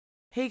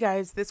Hey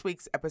guys, this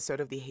week's episode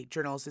of the Hate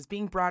Journals is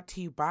being brought to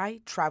you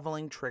by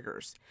Traveling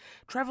Triggers.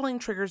 Traveling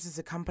Triggers is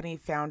a company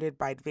founded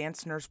by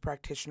advanced nurse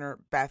practitioner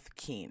Beth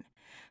Keene.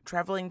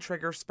 Traveling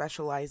Triggers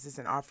specializes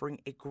in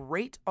offering a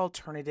great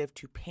alternative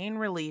to pain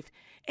relief,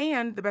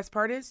 and the best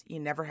part is, you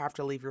never have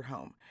to leave your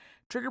home.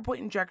 Trigger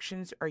point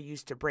injections are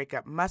used to break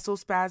up muscle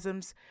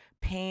spasms,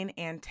 pain,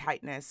 and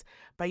tightness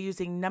by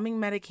using numbing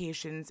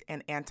medications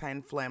and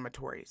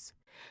anti-inflammatories.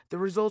 The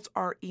results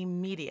are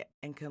immediate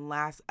and can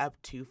last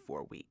up to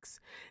 4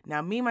 weeks.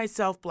 Now, me,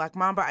 myself, Black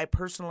Mamba, I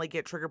personally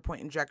get trigger point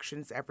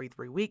injections every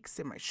 3 weeks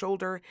in my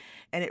shoulder,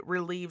 and it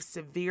relieves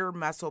severe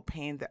muscle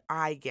pain that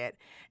I get.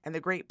 And the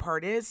great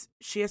part is,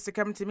 she has to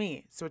come to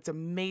me. So it's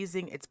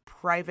amazing, it's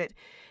private,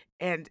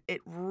 and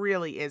it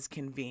really is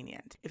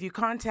convenient. If you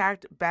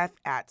contact Beth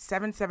at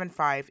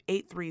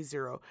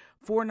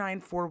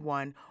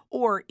 775-830-4941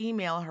 or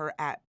email her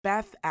at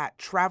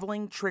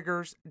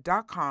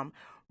beth@travelingtriggers.com,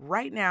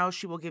 right now,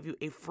 she will give you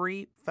a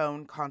free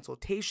phone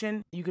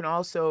consultation. You can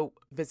also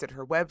visit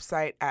her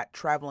website at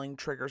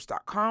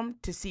travelingtriggers.com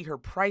to see her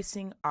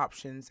pricing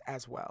options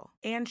as well.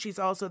 And she's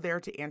also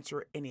there to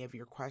answer any of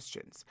your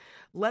questions.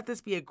 Let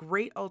this be a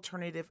great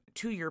alternative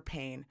to your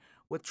pain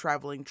with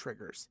Traveling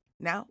Triggers.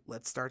 Now,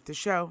 let's start the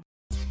show.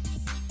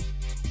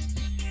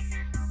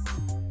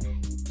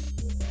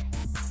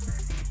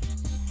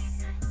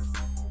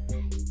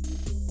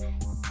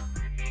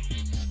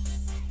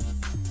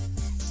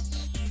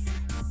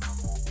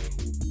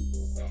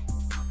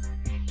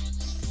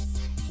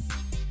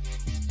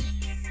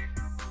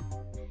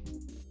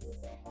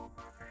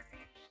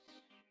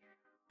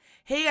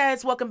 Hey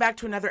guys, welcome back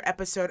to another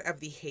episode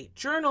of the Hate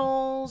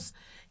Journals.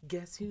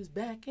 Guess who's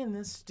back in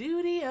the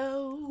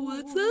studio?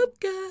 What's up,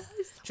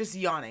 guys? Just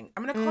yawning.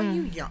 I'm gonna call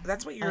you yawn.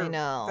 That's what your I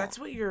know. That's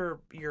what your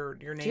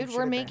name. Dude,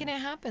 we're making it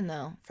happen,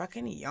 though.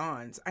 Fucking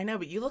yawns. I know,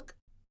 but you look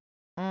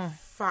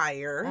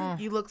fire.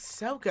 You look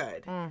so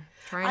good.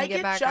 Trying I to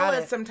get back jealous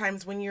at it.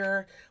 sometimes when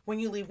you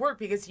leave work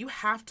because you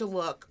have to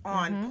look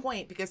on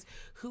point, because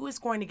who is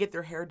going to get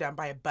their hair done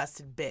by a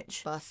busted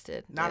bitch?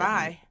 Busted. Not dude.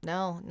 I.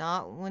 No,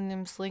 not when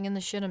I'm slinging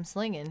the shit I'm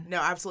slinging.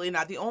 No, absolutely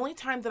not. The only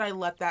time that I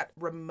let that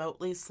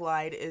remotely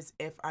slide is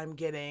if I'm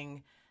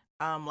getting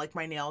like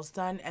my nails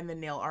done and the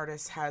nail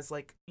artist has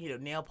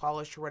nail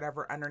polish or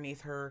whatever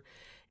underneath her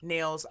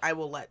nails. I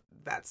will let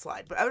that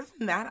slide. But other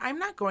than that, I'm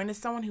not going to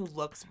someone who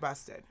looks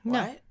busted.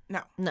 No. What?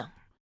 No. No.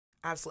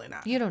 Absolutely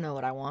not. You don't know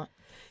what I want.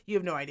 You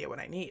have no idea what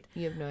I need.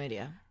 You have no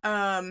idea.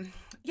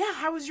 Yeah,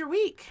 how was your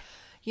week?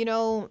 You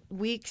know,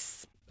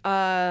 week's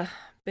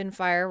been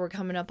fire. We're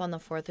coming up on the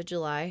 4th of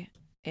July,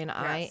 and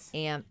Yes. I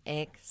am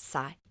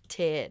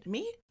excited.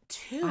 Me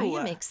too. I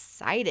am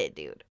excited,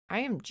 dude. I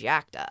am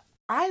jacked up.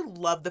 I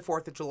love the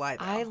 4th of July,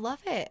 though. I love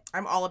it.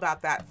 I'm all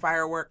about that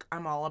firework.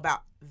 I'm all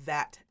about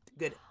that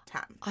good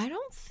time. I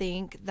don't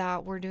think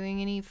that we're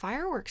doing any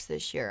fireworks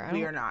this year.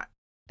 We are not.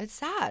 It's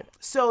sad.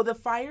 So the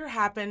fire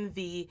happened,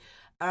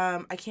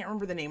 I can't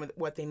remember the name of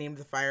what they named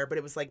the fire, but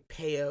it was like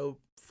Payo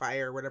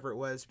fire, whatever it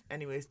was.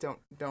 Anyways, don't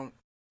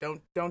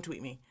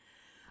tweet me.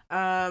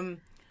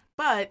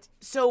 But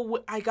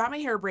so I got my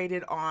hair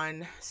braided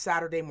on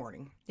Saturday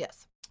morning.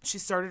 Yes. She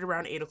started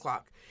around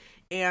 8:00,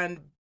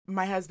 and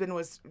my husband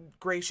was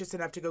gracious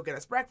enough to go get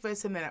us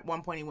breakfast, and then at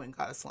one point he went and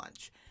got us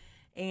lunch.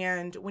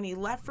 And when he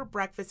left for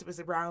breakfast, it was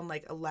around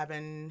like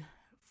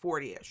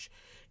 11:40ish.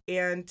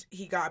 And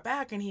he got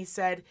back and he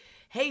said,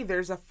 "Hey,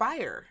 there's a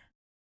fire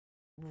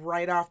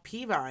right off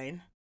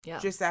Peavine. Yeah.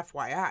 Just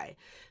FYI."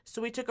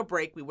 So we took a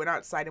break. We went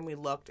outside and we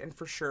looked, and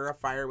for sure a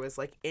fire was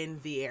like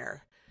in the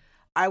air.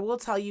 I will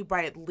tell you,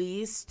 by at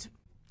least,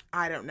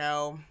 I don't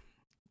know,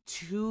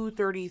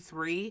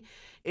 2:33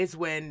 is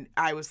when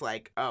I was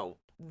like, oh,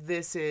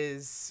 this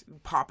is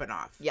popping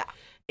off. Yeah.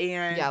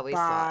 And Yeah, we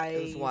saw it.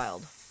 It was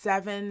wild.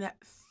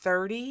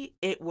 7:30,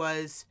 it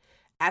was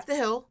at the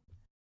hill.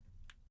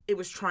 It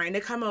was trying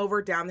to come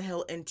over down the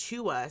hill and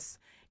to us.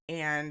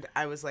 And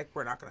I was like,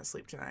 we're not going to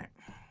sleep tonight.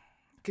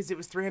 Because it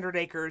was 300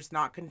 acres,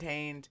 not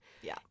contained.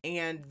 Yeah.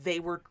 And they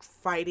were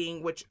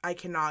fighting, which I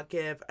cannot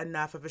give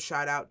enough of a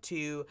shout out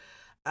to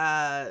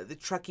the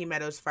Truckee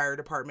Meadows Fire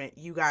Department.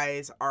 You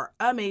guys are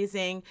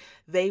amazing.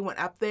 They went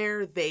up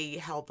there. They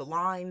held the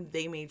line.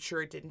 They made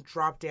sure it didn't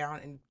drop down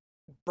and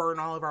burn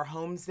all of our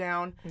homes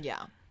down.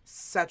 Yeah.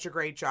 Such a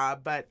great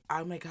job. But,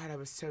 oh my God, I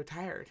was so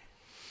tired.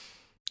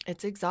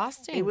 It's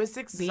exhausting. It was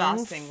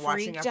exhausting Being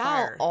watching a freaked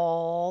fire. out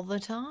all the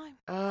time.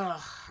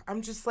 Ugh.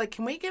 I'm just like,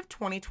 can we give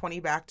 2020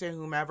 back to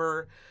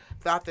whomever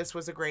thought this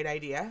was a great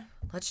idea?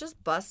 Let's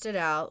just bust it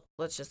out.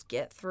 Let's just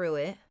get through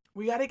it.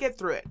 We got to get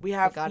through it. We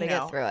have, got to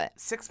get through it.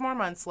 6 more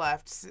months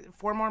left,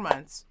 4 more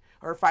months,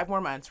 or 5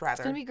 more months, rather.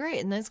 It's going to be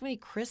great. And then it's going to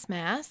be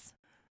Christmas.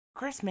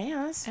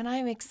 Christmas. And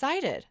I'm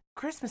excited.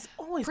 Christmas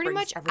always Pretty brings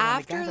much everyone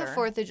after together. the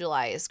 4th of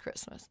July is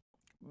Christmas.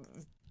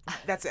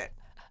 That's it.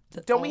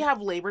 That's Don't all. we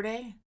have Labor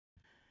Day?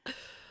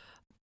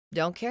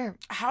 Don't care.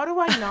 How do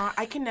I not?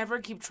 I can never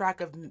keep track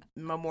of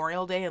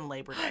Memorial Day and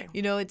Labor Day.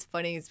 You know, it's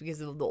funny. It's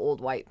because of the old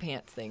white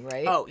pants thing,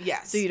 right? Oh,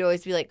 yes. So you'd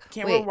always be like,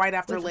 Can't wait, wear white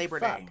after what the Labor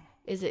fuck? Day.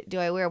 Is it, do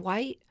I wear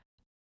white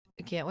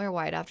You can't wear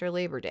white after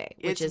Labor Day,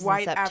 which It's is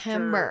white in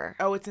September.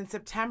 Oh, it's in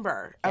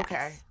September. Yes.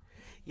 Okay.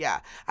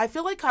 Yeah. I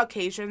feel like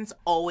Caucasians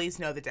always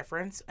know the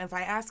difference. And if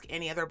I ask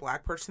any other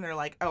black person, they're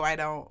like, oh, I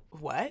don't,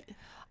 what?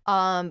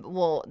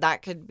 Well,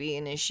 that could be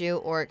an issue,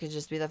 or it could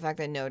just be the fact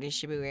that nobody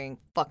should be wearing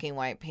fucking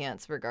white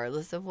pants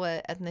regardless of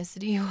what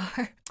ethnicity you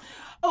are.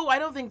 Oh, I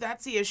don't think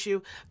that's the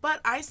issue.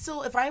 But I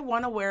still, if I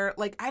want to wear,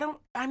 like,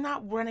 I'm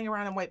not running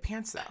around in white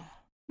pants, though.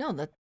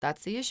 No,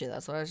 that's the issue.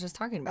 That's what I was just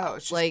talking about. Oh,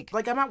 it's just,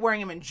 like I'm not wearing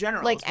them in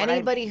general. like is what I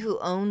anybody mean. who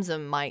owns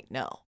them might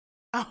know.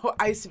 Oh,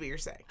 I see what you're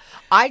saying.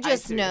 I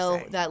just see what you're know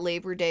saying. that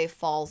Labor Day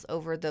falls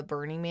over the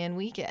Burning Man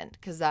weekend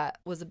because that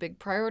was a big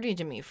priority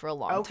to me for a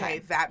long Okay,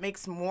 time. that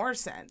makes more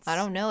sense. I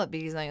don't know it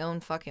because I own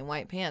fucking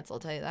white pants. I'll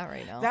tell you that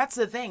right now. That's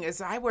the thing, is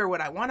I wear what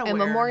I want to and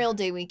wear. Memorial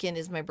Day weekend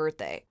is my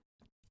birthday.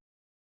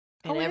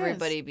 And Oh, it is.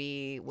 everybody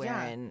be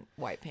wearing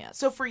white pants.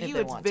 So for if you,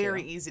 they it's want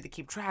very to. easy to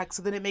keep track.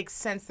 So then it makes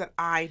sense that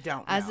I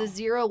don't As know. a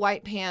zero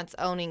white pants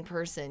owning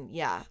person,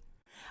 yeah.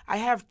 I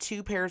have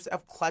 2 pairs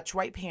of clutch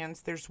white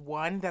pants. There's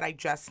one that I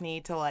just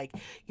need to, like,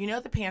 you know,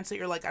 the pants that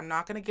you're like, I'm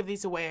not going to give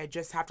these away. I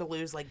just have to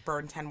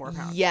burn 10 more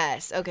pounds.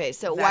 Yes. Okay.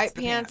 So That's white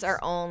the pants pants. are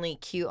only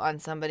cute on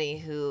somebody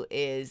who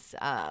is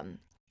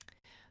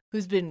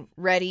who's been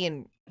ready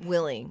and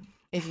willing,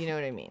 if you know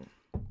what I mean.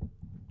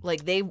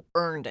 Like they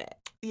earned it.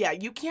 Yeah,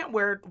 you can't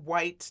wear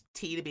white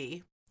T to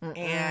B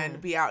and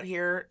be out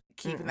here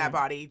keeping that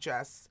body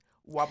just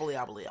wobbly.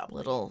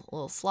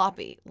 Little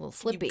sloppy, little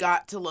slippy. You've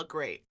got to look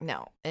great.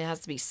 No, it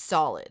has to be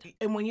solid.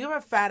 And when you have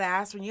a fat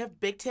ass, when you have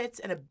big tits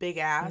and a big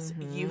ass,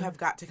 you have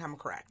got to come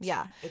correct.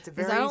 Yeah. It's a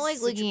Because very I don't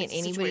like looking at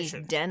anybody's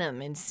situation.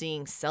 denim and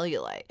seeing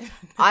cellulite.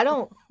 I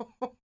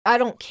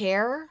don't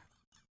care.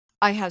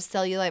 I have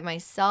cellulite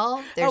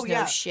myself. There's Oh,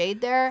 yeah. no shade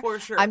there. For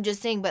sure. I'm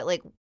just saying, but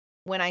like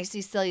when I see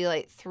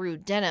cellulite through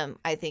denim,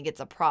 I think it's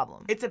a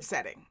problem. It's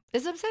upsetting.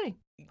 It's upsetting.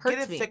 Hurts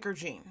Get a me. thicker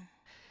jean.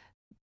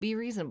 Be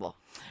reasonable.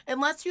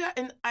 Unless you,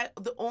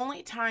 the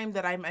only time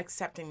that I'm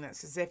accepting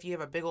this is if you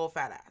have a big old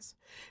fat ass.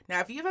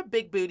 Now, if you have a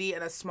big booty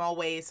and a small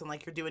waist and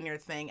like you're doing your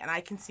thing, and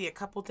I can see a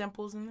couple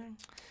dimples in there.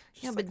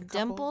 Just Yeah, like but a couple.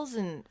 dimples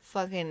and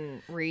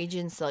fucking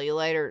region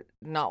cellulite are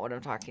not what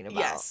I'm talking about.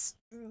 Yes.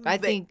 I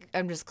think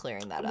I'm just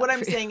clearing that up. What I'm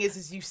for you. saying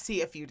is you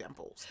see a few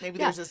dimples. Maybe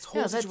Yeah, there's this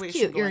whole no, that's situation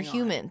cute. You're a going on.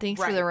 human.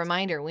 Thanks for the Right.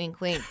 reminder.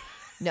 Wink, wink.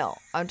 No,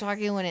 I'm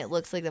talking when it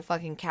looks like the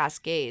fucking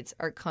cascades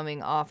are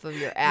coming off of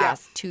your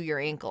ass to your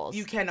ankles.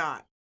 You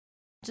cannot.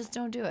 Just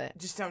don't do it.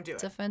 Just don't do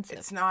It's it. offensive.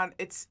 It's not.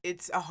 It's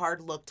a hard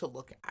look to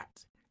look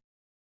at.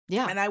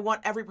 Yeah. And I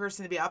want every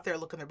person to be out there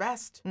looking their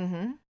best.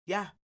 Mm-hmm.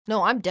 Yeah.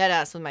 No, I'm dead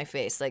ass with my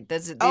face. Like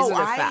these are the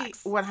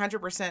facts. I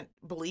 100%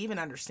 believe and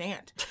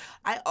understand.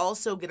 I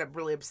also get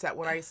really upset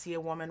when I see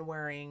a woman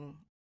wearing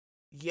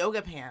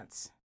yoga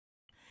pants,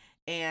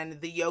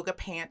 and the yoga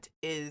pant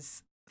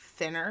is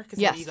thinner because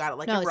Yes. you got it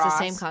like No, at it's the Ross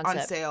same on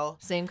concept. sale,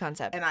 Same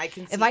concept. and I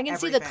can see If I can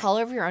see the everything.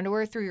 color of your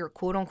underwear through your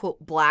quote unquote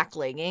black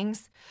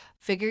leggings,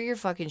 figure your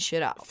fucking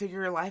shit out.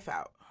 Figure your life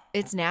out.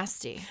 It's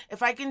nasty.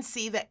 If I can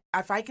see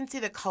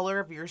the color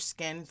of your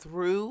skin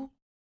through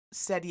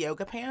said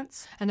yoga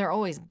pants, And they're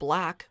always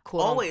black,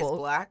 quote always unquote.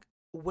 black.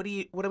 What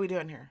are we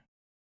doing here?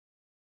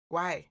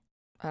 Why?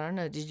 I don't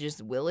know. Did you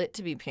just will it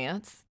to be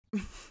pants?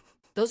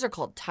 Those are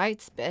called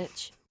tights,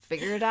 bitch.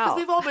 Figure it Because out.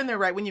 we've all been there,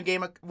 right? When you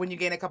gain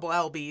a couple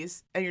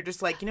lbs, and you're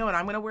just like, you know what,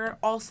 I'm gonna wear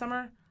all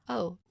summer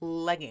Oh,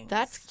 leggings.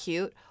 that's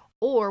cute.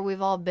 Or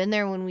we've all been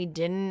there when we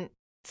didn't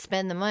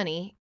spend the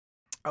money,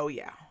 oh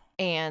yeah.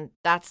 and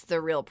that's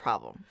the real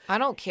problem. I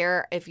don't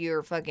care if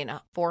you're fucking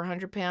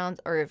 400 pounds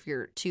or if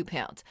you're 2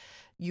 pounds.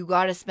 You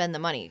got to spend the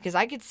money. Because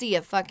I could see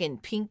a fucking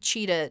pink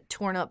cheetah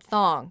torn up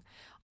thong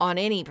on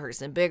any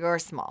person, big or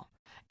small.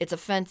 It's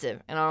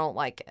offensive, and I don't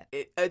like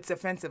it. It's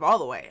offensive all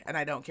the way, and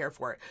I don't care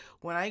for it.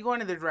 When I go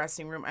into the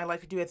dressing room, I like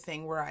to do a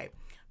thing where I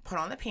put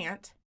on the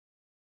pant,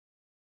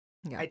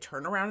 Yeah. I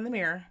turn around in the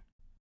mirror,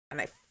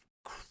 and I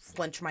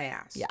flinch my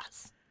ass.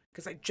 Yes.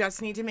 Because I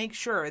just need to make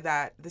sure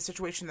that the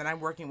situation that I'm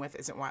working with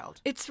isn't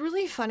wild. It's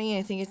really funny.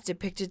 I think it's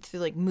depicted through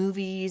like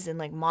movies and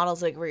like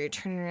models, like where you're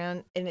turning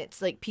around and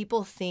it's like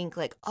people think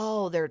like,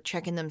 oh, they're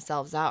checking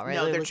themselves out, right?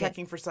 No, they're looking-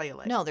 checking for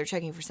cellulite. No, they're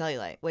checking for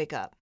cellulite. Wake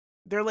up.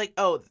 They're like,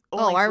 oh, Oh,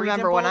 only I 3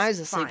 remember when I was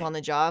dimples? asleep Fine. on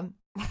the job.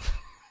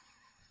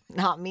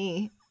 Not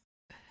me.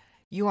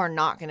 You are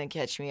not going to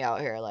catch me out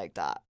here like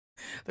that.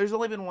 There's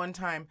only been one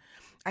time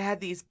I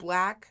had these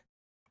black,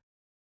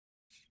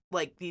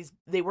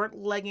 they weren't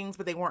leggings,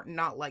 but they weren't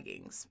not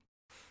leggings.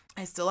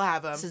 I still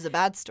have them. This is a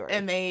bad story.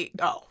 And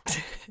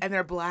and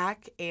they're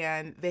black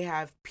and they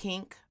have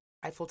pink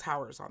Eiffel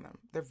Towers on them.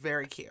 They're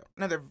very cute.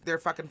 No, they're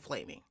fucking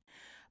flaming.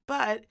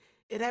 But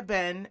it had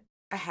been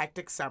a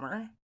hectic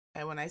summer.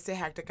 And when I say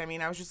hectic, I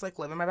mean I was just like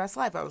living my best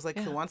life. I was like,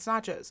 who wants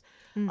nachos?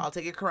 I'll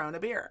take a Corona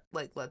beer.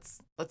 Like, let's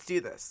do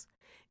this.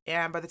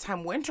 And by the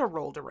time winter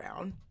rolled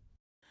around,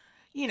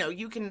 you know,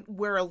 you can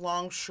wear a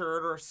long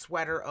shirt or a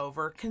sweater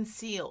over,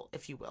 conceal,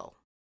 if you will.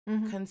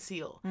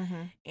 Conceal.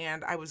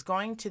 And I was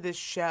going to this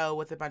show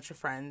with a bunch of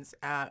friends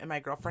and my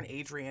girlfriend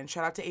Adrienne.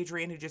 Shout out to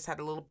Adrienne, who just had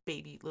a little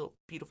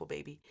beautiful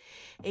baby.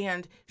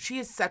 And she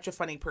is such a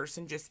funny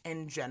person just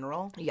in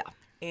general. Yeah.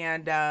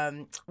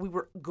 And we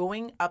were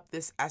going up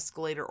this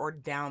escalator or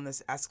down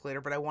this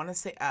escalator, but I want to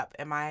say up,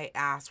 and my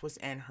ass was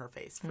in her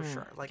face for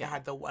sure. Like I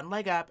had the one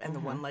leg up and the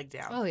one leg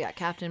down. Oh yeah,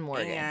 Captain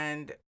Morgan.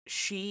 And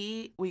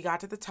we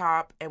got to the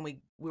top, and we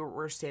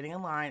were standing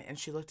in line, and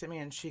she looked at me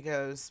and she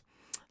goes,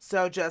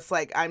 "So just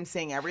like I'm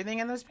seeing everything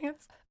in those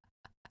pants?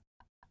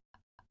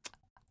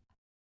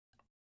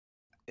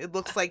 It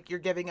looks like you're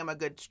giving him a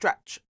good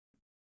stretch.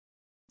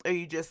 Are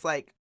you just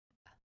like,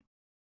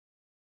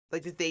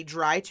 did they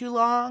dry too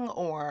long?"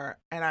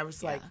 And I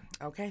was like,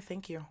 okay,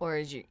 thank you. Or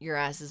is your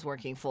ass is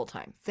working full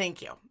time?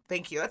 Thank you.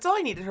 Thank you. That's all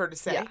I needed her to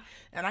say. Yeah.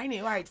 And I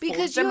knew I'd because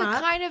fold you them would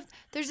up. kind of.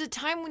 There's a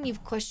time when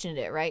you've questioned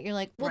it, right? You're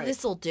like, well, Right.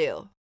 this'll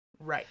do.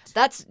 Right.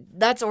 That's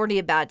already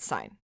a bad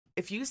sign.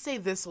 If you say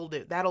this'll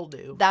do, that'll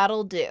do.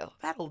 That'll do.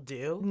 That'll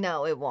do.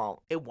 No, it won't.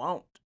 It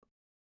won't.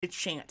 It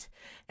shan't.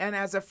 And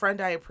as a friend,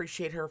 I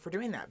appreciate her for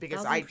doing that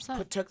because I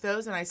 1000%. took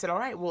those and I said, all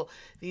right, well,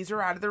 these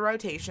are out of the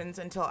rotations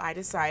until I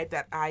decide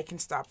that I can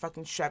stop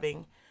fucking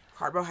shoving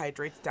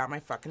carbohydrates down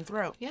my fucking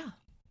throat. Yeah.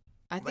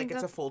 I think Like it's a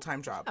that's-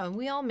 full-time job. and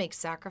we all make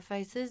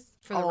sacrifices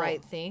for the Oh.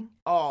 right thing.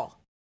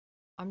 All.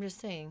 I'm just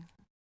saying.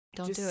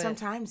 Don't Just do it.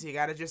 sometimes you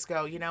got to just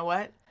go, you know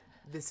what?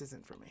 This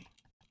isn't for me.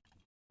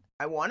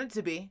 I want it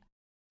to be.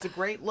 It's a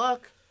great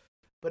look,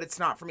 but it's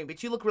not for me.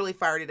 But you look really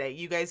fire today.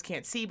 You guys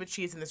can't see, but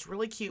she's in this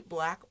really cute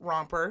black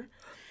romper.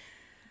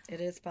 It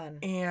is fun.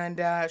 And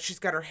she's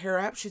got her hair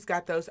up. She's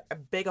got those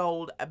big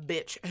old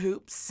bitch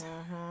hoops.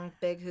 Mm-hmm.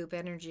 Big hoop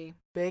energy.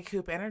 Big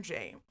hoop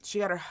energy. She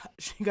got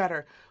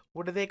her,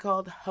 what are they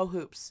called? Hoe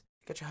hoops.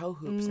 Got your hoe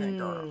hoops in it,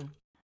 girl.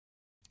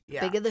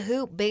 Yeah. Big of the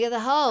hoop, big of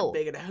the hoe.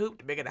 Big of the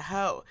hoop, big of the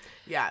hoe.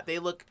 Yeah, you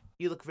look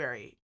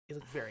very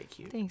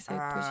cute. Thanks,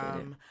 I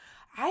appreciate it.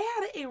 I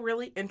had a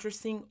really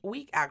interesting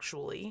week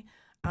actually.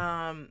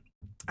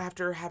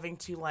 After having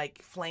to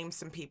like flame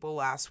some people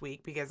last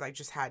week because I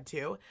just had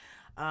to.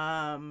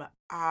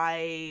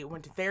 I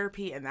went to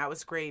therapy and that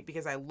was great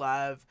because I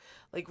love,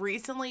 like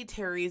recently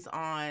Terry's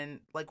on,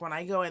 like when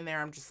I go in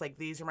there, I'm just like,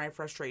 these are my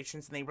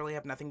frustrations and they really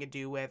have nothing to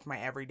do with my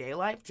everyday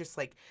life. Just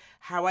like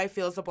how I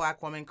feel as a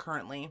Black woman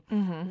currently,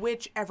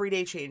 which every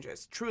day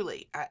changes.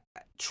 Truly.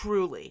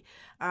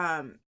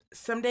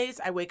 Some days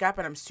I wake up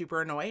and I'm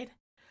super annoyed.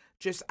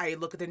 Just I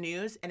look at the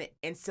news and it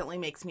instantly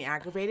makes me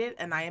aggravated,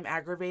 and I am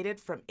aggravated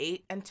from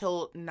 8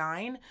 until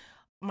 9.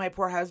 My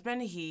poor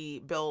husband,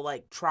 Bill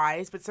like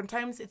tries, but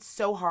sometimes it's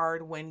so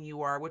hard when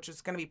you are, which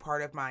is going to be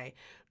part of my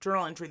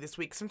journal entry this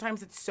week.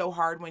 Sometimes it's so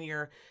hard when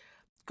you're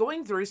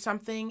going through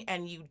something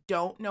and you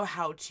don't know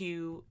how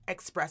to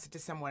express it to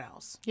someone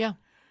else. Yeah.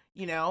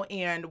 You know,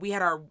 and we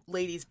had our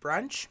ladies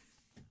brunch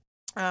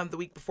the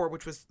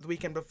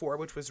weekend before,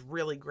 which was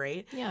really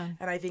great. Yeah.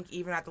 And I think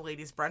even at the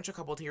ladies brunch, a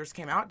couple of tears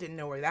came out. Didn't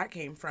know where that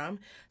came from.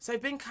 So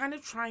I've been kind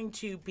of trying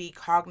to be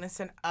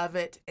cognizant of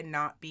it and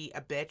not be a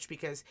bitch,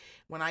 because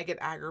when I get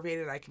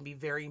aggravated, I can be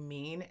very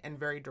mean and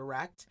very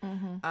direct.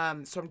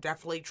 So I'm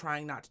definitely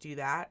trying not to do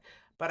that.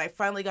 But I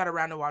finally got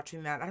around to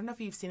watching that. I don't know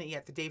if you've seen it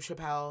yet. The Dave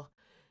Chappelle.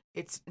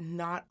 It's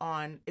not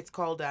on. It's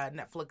called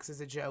Netflix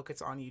is a Joke.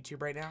 It's on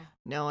YouTube right now.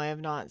 No, I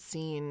have not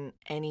seen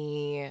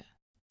any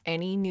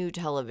new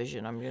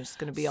television. I'm just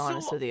going to be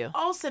honest with you.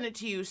 I'll send it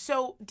to you.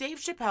 So Dave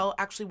Chappelle,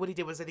 actually what he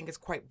did was, I think is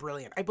quite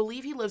brilliant. I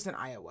believe he lives in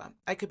Iowa.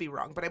 I could be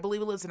wrong, but I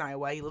believe he lives in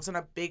Iowa. He lives in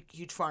a big,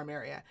 huge farm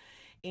area.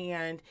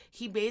 And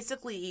he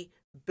basically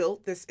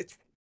built this, it's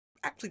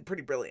actually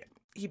pretty brilliant.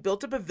 He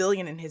built a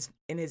pavilion in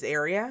his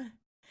area,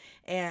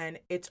 and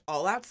it's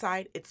all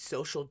outside. It's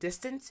social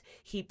distance.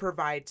 He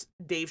provides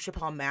Dave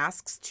Chappelle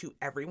masks to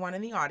everyone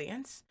in the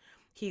audience.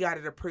 He got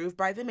it approved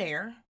by the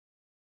mayor.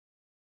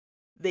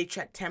 They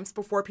check temps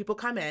before people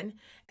come in,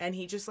 and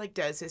he just like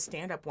does his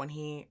stand up when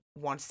he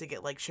wants to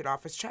get like shit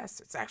off his chest.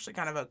 It's actually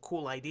kind of a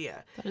cool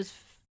idea. That is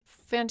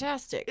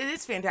fantastic. It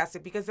is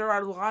fantastic because there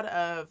are a lot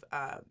of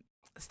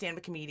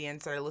stand-up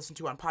comedians that I listen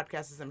to on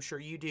podcasts, as I'm sure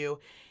you do,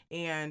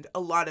 and a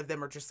lot of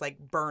them are just like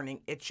burning,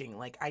 itching.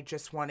 Like, I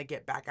just want to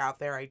get back out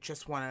there. I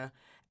just want to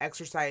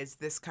exercise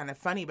this kind of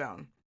funny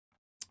bone.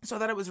 So I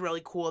thought it was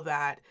really cool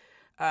that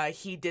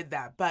he did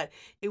that, but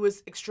it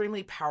was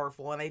extremely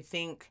powerful, and I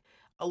think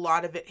a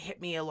lot of it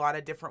hit me a lot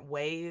of different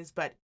ways.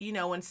 But, you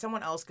know, when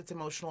someone else gets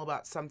emotional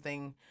about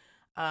something,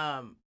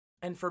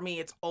 and for me,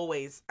 it's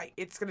always,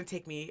 it's going to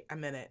take me a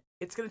minute.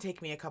 It's going to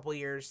take me a couple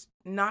years,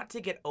 not to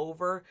get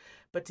over,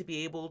 but to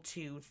be able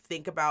to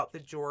think about the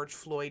George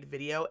Floyd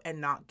video and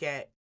not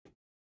get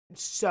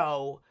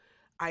so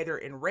either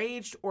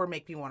enraged or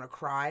make me want to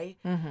cry.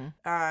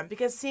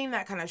 Because seeing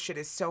that kind of shit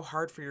is so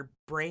hard for your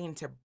brain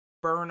to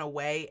burn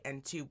away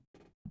and to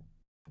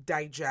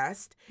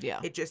digest. Yeah.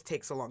 It just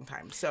takes a long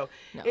time. So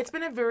No. It's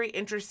been a very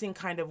interesting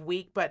kind of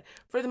week, but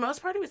for the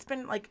most part, it's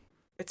been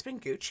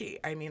Gucci.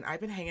 I mean, I've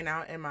been hanging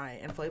out in my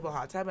inflatable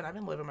hot tub and I've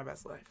been living my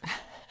best life.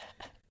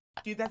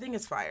 Dude, that thing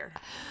is fire.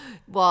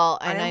 Well,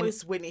 I and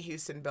almost Whitney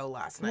Houston Bill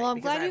last night Well, I'm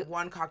because I glad had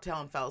one cocktail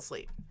and fell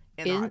asleep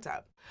in the In- hot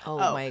tub. Oh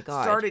my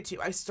God.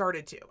 I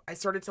started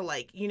to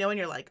like, you know, and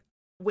you're like,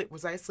 wait,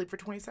 was I asleep for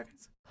 20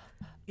 seconds?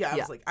 Yeah, I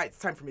was like, it's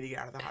time for me to get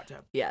out of the hot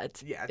tub. Yeah,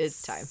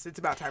 it's time. It's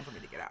about time for me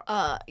to get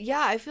out.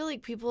 Yeah, I feel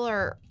like people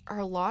are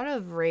a lot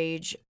of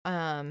rage,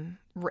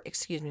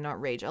 excuse me,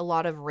 not rage, a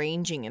lot of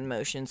ranging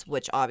emotions,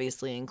 which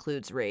obviously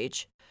includes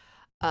rage.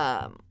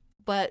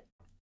 But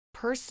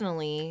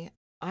personally,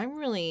 I'm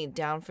really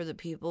down for the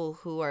people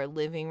who are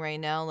living right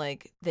now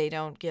like they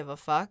don't give a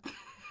fuck,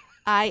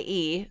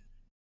 i.e.,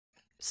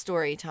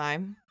 story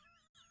time.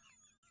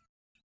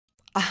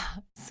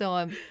 So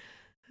I'm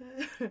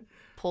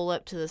pull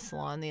up to the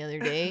salon the other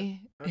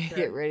day,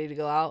 get ready to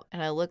go out,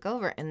 and I look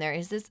over, and there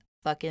is this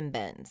fucking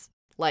Benz,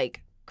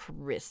 like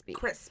crispy,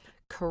 crisp.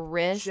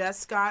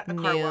 Just got a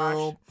car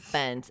wash.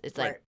 Benz. It's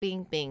like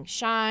bing, bing,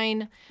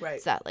 shine. Right.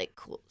 It's that like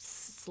cool.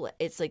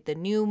 It's like the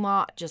new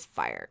just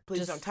fire.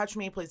 Please don't touch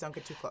me. Please don't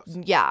get too close.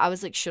 Yeah, I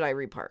was like, should I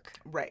repark?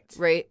 Right.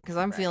 Because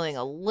I'm feeling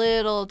a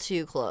little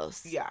too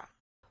close. Yeah.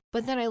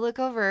 But then I look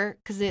over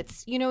because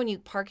it's, when you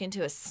park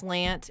into a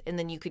slant and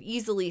then you could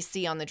easily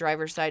see on the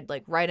driver's side,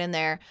 like right in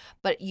there,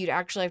 but you'd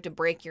actually have to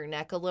break your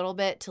neck a little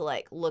bit to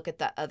like look at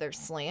that other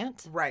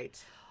slant.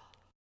 Right.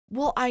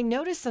 Well, I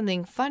noticed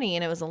something funny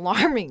and it was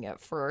alarming at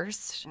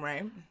first.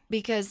 Right.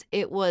 Because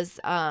it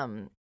was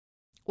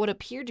what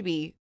appeared to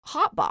be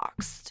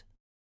hotboxed,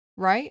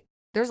 right?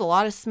 There's a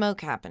lot of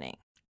smoke happening.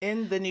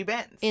 In the new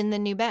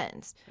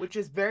Benz. Which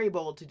is very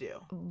bold to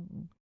do.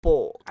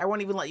 Bold. I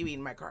won't even let you eat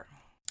in my car.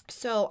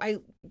 So I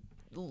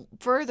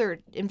further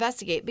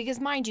investigate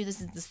because, mind you,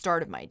 this is the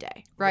start of my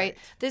day, right?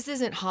 This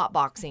isn't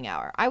hotboxing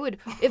hour. I would,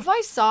 if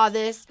I saw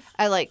this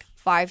at like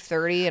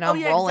 5:30 and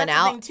I'm rolling that's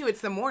out. The thing too.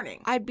 It's the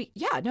morning. I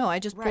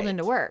just pulled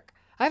into work.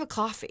 I have a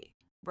coffee.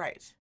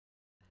 Right.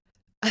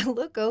 I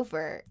look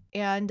over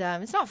and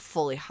it's not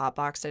fully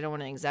hotboxed. I don't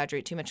want to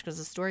exaggerate too much because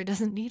the story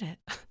doesn't need it.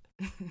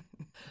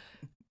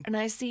 And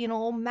I see an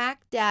old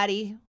Mac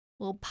Daddy,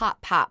 little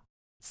pop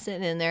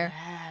sitting in there.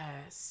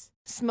 Yes.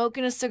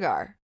 Smoking a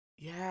cigar.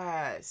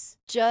 Yes.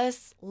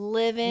 Just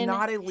living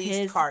not a leased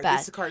his car.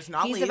 best. This car's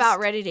not He's leased. about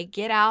ready to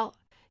get out,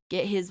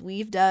 get his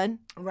weave done.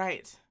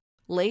 Right.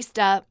 Laced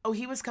up. Oh,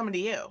 he was coming to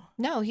you.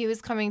 No, he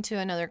was coming to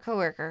another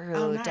coworker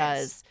who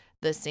does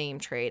the same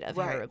trade of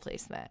hair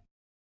replacement.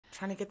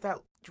 Trying to get that.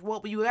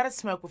 Well, you got to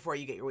smoke before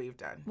you get your weave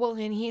done. Well,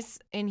 and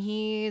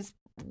he's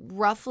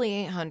roughly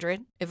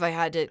 800, if I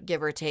had to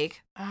give or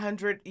take.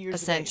 100 years. A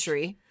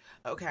century.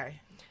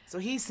 Okay. So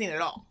he's seen it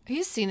all.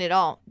 He's seen it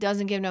all.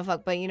 Doesn't give no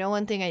fuck. But you know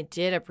one thing I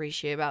did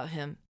appreciate about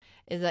him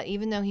is that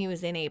even though he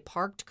was in a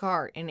parked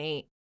car in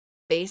a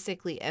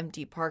basically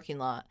empty parking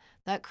lot,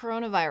 that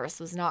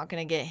coronavirus was not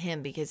going to get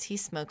him because he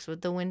smokes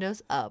with the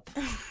windows up.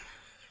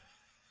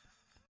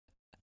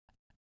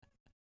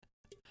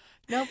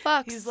 No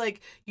fucks. He's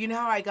like, you know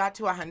how I got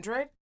to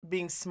 100?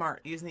 Being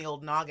smart, using the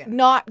old noggin.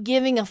 Not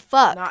giving a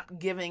fuck. Not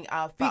giving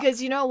a fuck.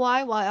 Because you know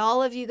why? Why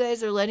all of you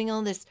guys are letting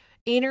all this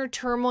inner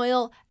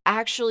turmoil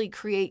actually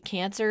create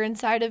cancer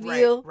inside of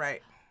you.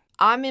 Right.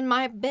 I'm in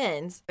my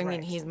Benz. I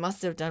mean, he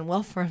must have done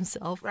well for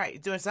himself. Right.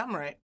 He's doing something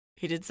right.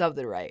 He did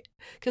something right.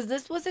 Because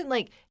this wasn't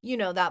like,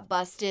 that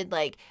busted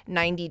like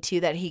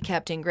 92 that he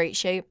kept in great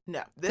shape.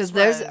 No. Because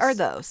those are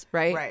those,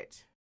 right?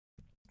 Right.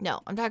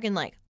 No, I'm talking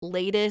like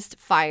latest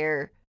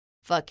fire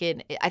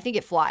fucking, I think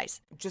it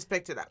flies. Just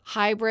picked it up.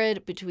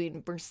 Hybrid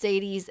between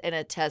Mercedes and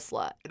a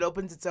Tesla. It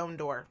opens its own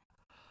door.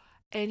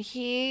 And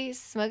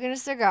he's smoking a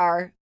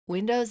cigar,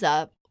 windows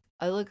up.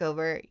 I look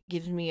over,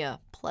 gives me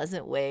a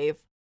pleasant wave.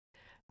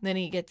 Then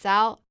he gets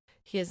out.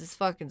 He has his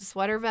fucking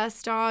sweater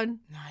vest on.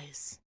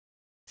 Nice.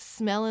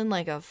 Smelling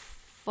like a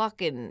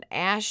fucking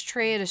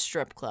ashtray at a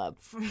strip club.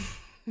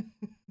 You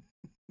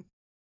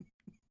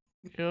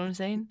know what I'm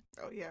saying?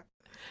 Oh, yeah.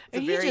 It's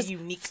and a very just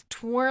unique.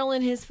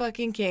 Twirling his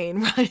fucking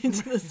cane right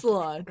into the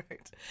salon.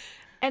 Right.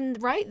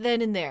 And right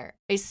then and there,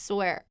 I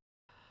swear,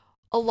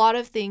 a lot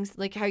of things,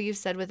 like how you've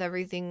said with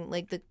everything,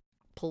 like the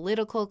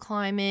political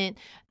climate,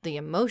 the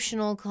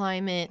emotional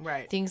climate,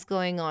 things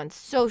going on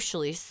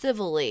socially,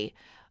 civilly,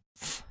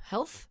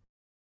 health.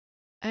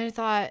 And I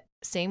thought,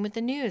 same with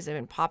the news. I've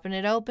been popping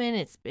it open.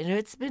 It's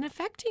been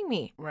affecting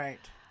me. Right.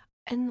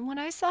 And when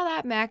I saw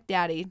that Mac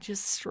Daddy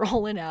just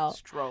strolling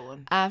out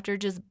after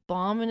just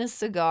bombing a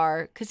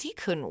cigar, because he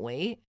couldn't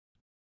wait.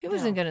 He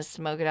wasn't going to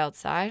smoke it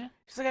outside.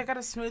 He's like, I got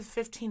a smooth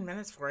 15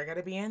 minutes before I got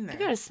to be in there. I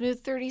got a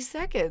smooth 30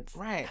 seconds.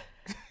 Right.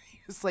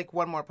 It's like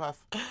one more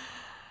puff.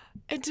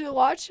 And to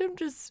watch him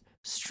just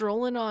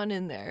strolling on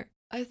in there,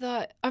 I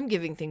thought, I'm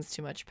giving things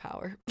too much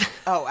power.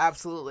 Oh,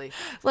 absolutely.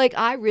 Like,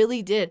 I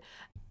really did.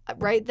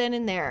 Right then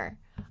and there,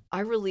 I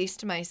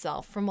released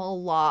myself from a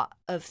lot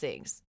of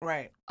things.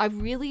 Right. I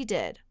really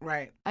did.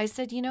 Right. I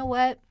said, you know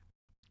what?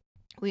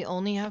 We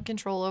only have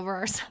control over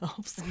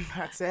ourselves.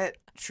 That's it.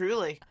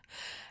 Truly.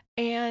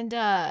 And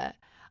I'm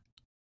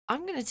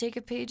going to take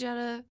a page out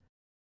of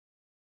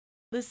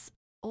this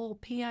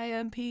old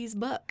PIMP's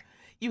book.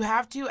 You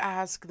have to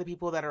ask the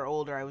people that are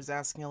older. I was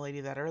asking a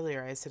lady that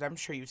earlier. I said, I'm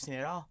sure you've seen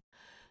it all.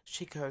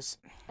 She goes.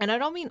 And I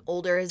don't mean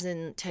older as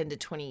in 10 to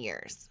 20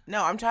 years.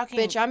 No, I'm talking.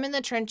 Bitch, I'm in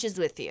the trenches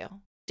with you.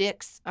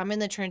 dicks. I'm in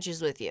the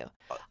trenches with you.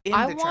 In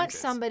I the want trenches.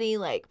 somebody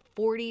like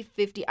 40,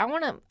 50. I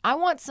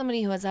want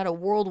somebody who has had a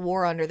world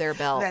war under their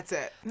belt That's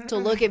it. to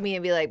look at me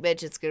and be like,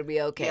 bitch, it's going to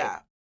be okay. Yeah.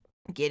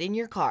 Get in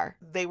your car.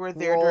 They were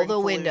there Roll during the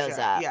Fallujah. windows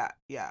up. Yeah,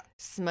 yeah.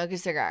 Smoke a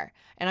cigar.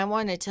 And I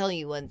want to tell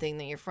you one thing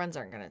that your friends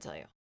aren't going to tell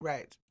you.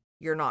 Right.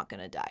 You're not going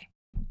to die.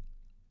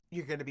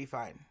 You're going to be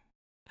fine.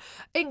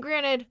 And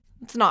granted,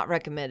 it's not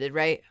recommended,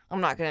 right?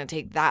 I'm not going to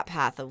take that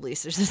path of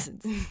least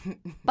resistance.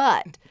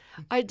 But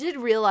I did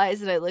realize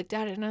that I looked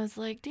at it and I was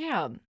like,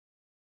 damn,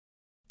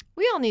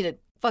 we all need to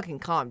fucking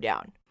calm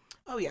down.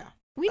 Oh, yeah.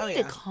 We need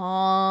to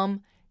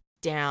calm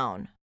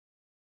down.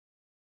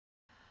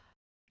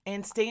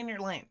 And stay in your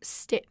lane.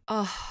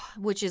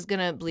 Which is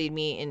going to bleed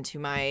me into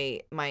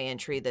my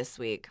entry this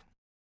week.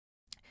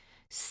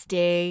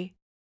 Stay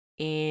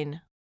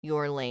in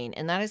your lane.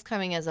 And that is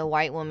coming as a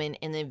white woman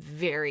in a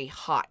very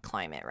hot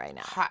climate right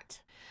now.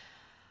 Hot.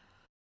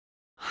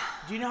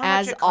 Do you know how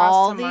much it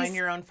costs to mind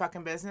your own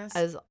fucking business?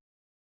 It's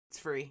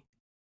free.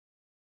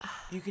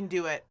 You can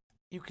do it.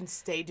 You can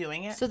stay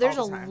doing it. So there's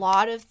all the time. a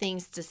lot of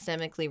things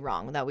systemically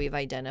wrong that we've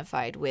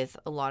identified with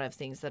a lot of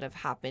things that have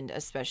happened,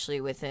 especially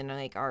within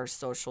like our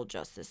social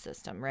justice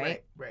system,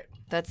 right? Right.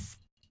 That's,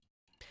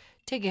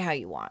 take it how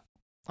you want.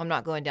 I'm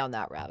not going down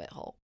that rabbit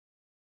hole.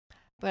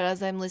 But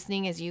as I'm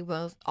listening, as you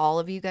both, all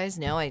of you guys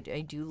know, I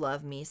do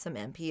love me some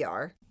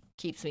NPR.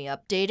 Keeps me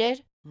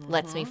updated.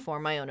 Lets me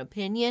form my own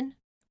opinion.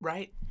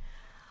 Right.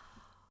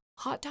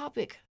 Hot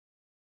topic.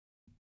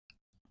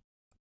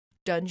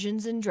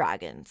 Dungeons and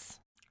Dragons.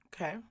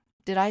 Okay.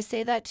 Did I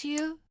say that to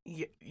you?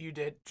 You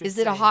did. Is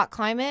it a hot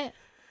climate?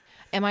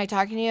 Am I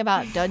talking to you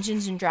about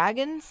Dungeons and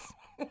Dragons?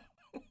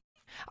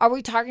 Are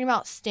we talking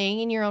about staying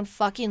in your own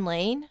fucking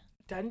lane?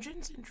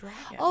 Dungeons and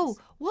Dragons. Oh,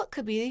 what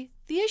could be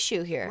the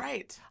issue here?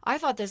 Right. I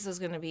thought this was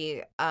going to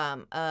be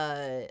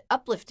a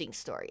uplifting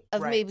story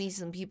of maybe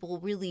some people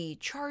really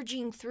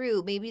charging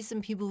through, maybe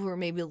some people who are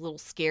maybe a little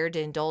scared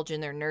to indulge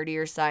in their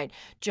nerdier side,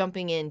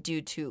 jumping in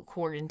due to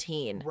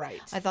quarantine.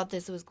 Right. I thought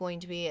this was going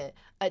to be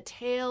a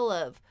tale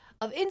of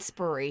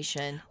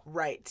inspiration.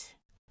 Right.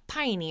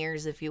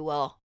 Pioneers, if you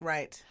will.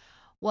 Right.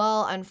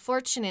 Well,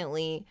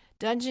 unfortunately,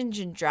 Dungeons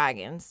and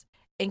Dragons,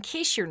 in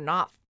case you're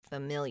not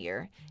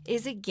familiar,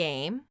 is a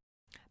game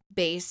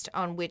based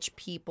on which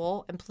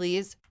people, and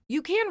please,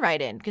 you can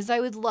write in because I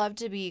would love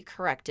to be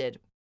corrected.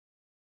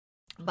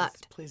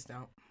 But please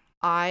don't.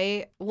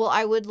 I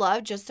would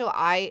love, just so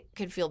I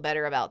could feel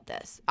better about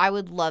this, I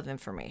would love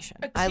information.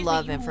 I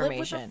love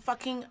information. Live with a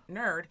fucking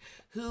nerd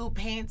who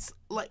paints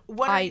like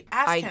what?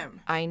 Ask him.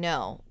 I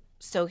know.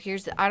 So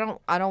here's I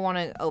don't want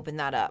to open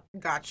that up.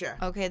 Gotcha.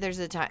 Okay, there's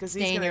a time.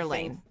 Stay in your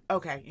lane.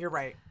 Okay, you're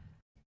right.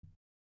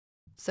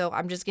 So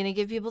I'm just gonna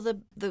give people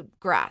the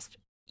grasp.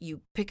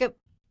 You pick a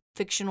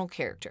fictional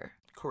character.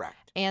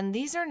 Correct. And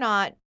these are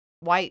not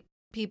white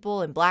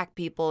people and black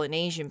people and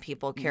Asian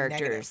people characters.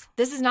 Negative.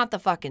 This is not the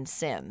fucking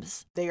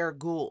Sims. They are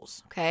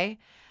ghouls. Okay?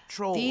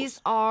 Trolls.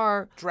 These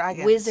are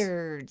dragons.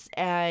 Wizards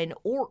and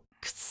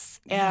orcs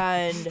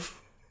and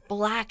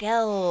black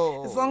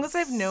elves. As long as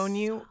I've known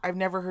you, I've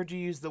never heard you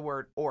use the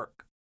word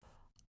orc.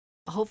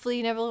 Hopefully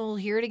you never will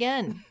hear it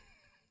again.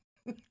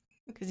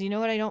 Because you know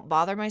what I don't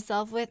bother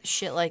myself with?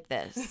 Shit like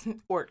this.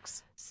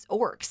 Orcs.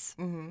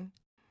 Mm-hmm.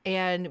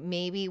 And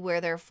maybe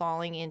where they're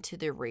falling into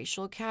the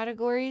racial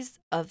categories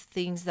of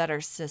things that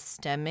are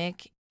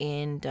systemic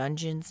in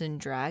Dungeons and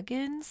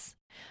Dragons.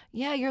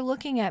 Yeah, you're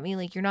looking at me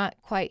like you're not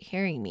quite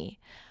hearing me.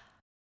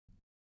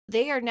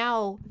 They are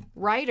now,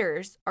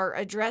 writers are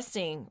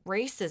addressing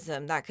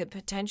racism that could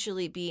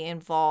potentially be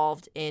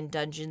involved in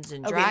Dungeons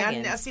and Dragons.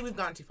 Okay, now see, we've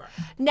gone too far.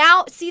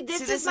 Now,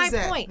 this is my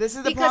point. This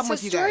is the problem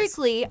with you guys. Because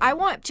historically, I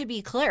want to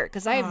be clear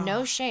because I have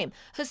no shame.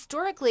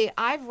 Historically,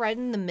 I've read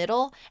in the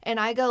middle and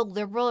I go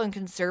liberal and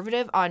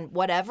conservative on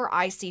whatever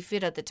I see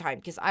fit at the time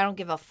because I don't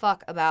give a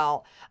fuck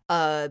about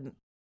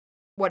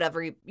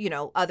whatever,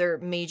 other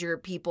major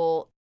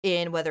people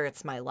in whether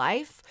it's my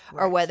life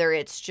or whether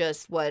it's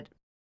just what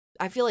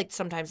I feel like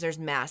sometimes there's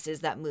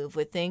masses that move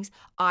with things.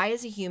 I,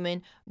 as a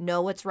human,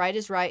 know what's right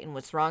is right and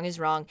what's wrong is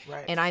wrong,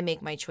 and I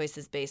make my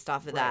choices based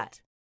off of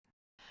that.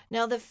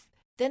 Now,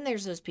 then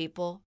there's those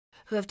people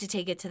who have to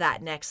take it to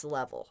that next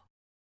level.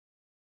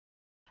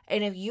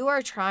 And if you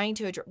are trying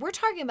to address, we're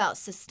talking about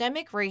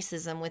systemic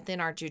racism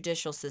within our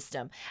judicial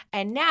system.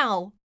 And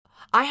now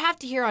I have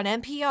to hear on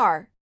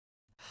NPR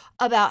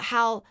about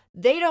how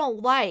they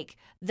don't like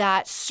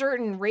that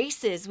certain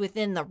races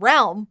within the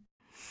realm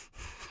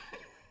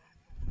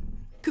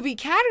could be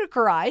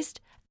categorized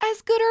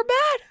as good or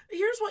bad.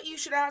 Here's what you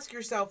should ask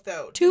yourself,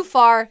 though. Too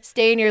far,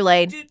 stay in your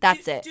lane.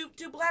 That's it.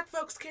 Do black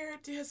folks care?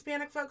 Do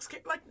Hispanic folks care?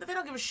 Like, they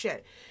don't give a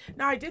shit.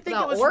 Now, I did think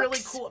about it was orcs? really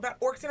cool about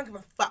orcs. They don't give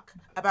a fuck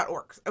about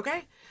orcs,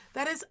 okay?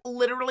 That is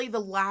literally the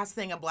last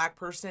thing a black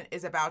person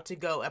is about to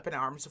go up in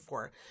arms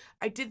for.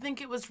 I did think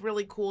it was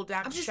really cool.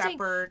 Dax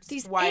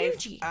Shepard's wife,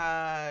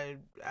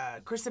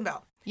 Kristen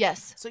Bell.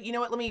 Yes. So, you know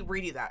what? Let me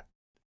read you that.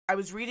 I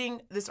was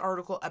reading this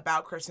article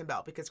about Kristen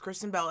Bell because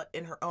Kristen Bell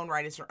in her own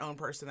right is her own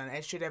person, and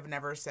I should have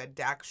never said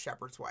Dax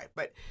Shepard's wife.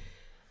 But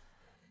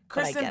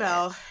but I Kristen get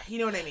Bell, you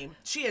know what I mean?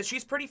 She is.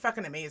 She's pretty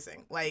fucking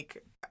amazing.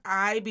 Like,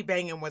 I be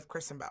banging with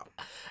Kristen Bell.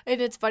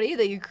 And it's funny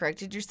that you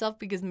corrected yourself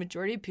because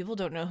majority of people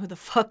don't know who the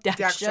fuck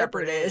Dax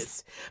Shepard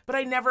is. But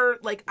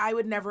I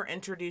would never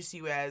introduce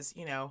you as,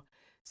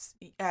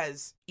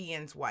 as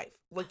Ian's wife.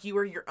 Like, you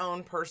are your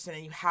own person,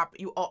 and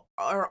you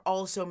are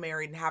also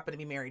married and happen to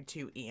be married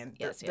to Ian.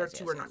 Their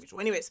two are not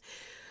mutual. Anyways,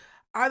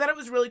 I thought it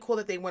was really cool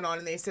that they went on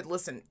and they said,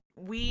 listen,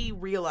 we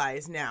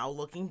realize now,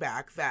 looking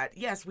back, that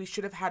yes, we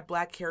should have had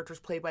black characters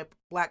played by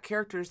black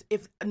characters,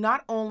 if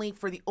not only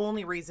for the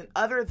only reason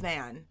other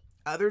than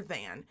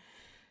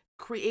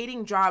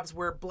creating jobs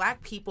where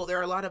black people, there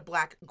are a lot of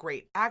black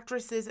great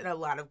actresses and a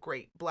lot of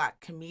great black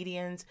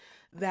comedians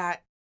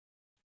that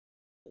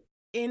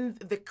in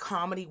the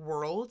comedy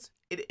world,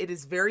 it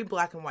is very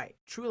black and white.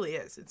 Truly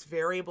is. It's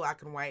very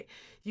black and white.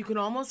 You can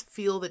almost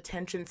feel the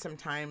tension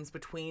sometimes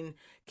between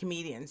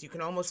comedians. You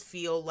can almost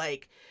feel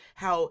like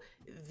how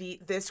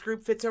this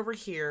group fits over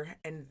here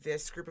and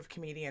this group of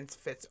comedians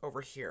fits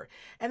over here.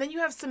 And then you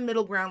have some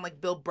middle ground like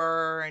Bill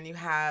Burr, and you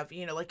have,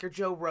 like your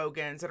Joe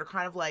Rogans that are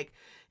kind of like,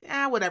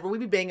 whatever. We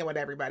be banging with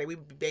everybody. We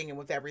be banging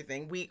with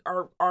everything.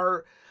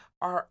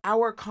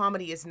 Our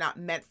comedy is not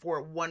meant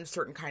for one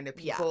certain kind of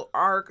people.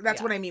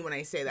 That's what I mean when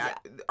I say that.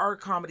 Yeah. Our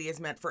comedy is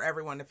meant for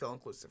everyone to feel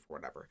inclusive or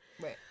whatever.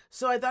 Right.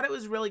 So I thought it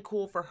was really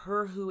cool for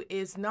her, who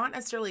is not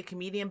necessarily a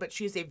comedian, but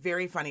she's a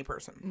very funny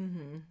person.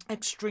 Mm-hmm.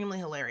 Extremely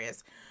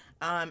hilarious.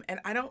 And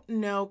I don't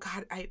know,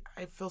 God, I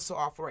feel so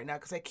awful right now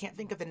because I can't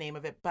think of the name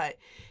of it, but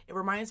it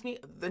reminds me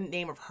the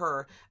name of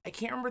her. I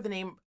can't remember the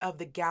name of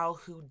the gal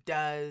who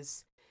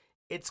does,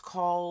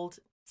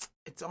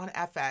 it's on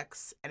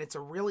FX, and it's a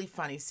really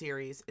funny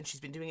series, and she's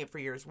been doing it for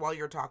years. While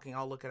you're talking,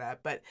 I'll look it up.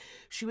 But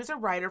she was a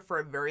writer for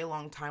a very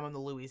long time on the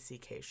Louis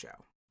C.K.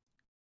 show.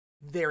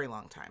 Very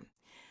long time.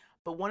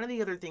 But one of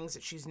the other things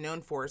that she's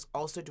known for is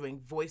also doing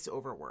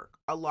voiceover work.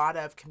 A lot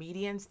of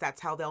comedians,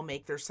 that's how they'll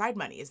make their side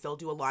money, is they'll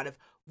do a lot of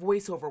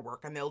voiceover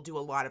work, and they'll do a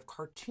lot of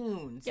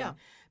cartoons and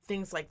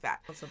things like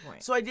that. That's the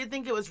point. So I did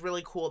think it was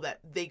really cool that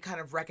they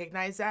kind of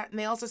recognized that. And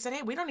they also said,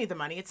 hey, we don't need the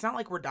money. It's not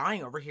like we're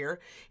dying over here.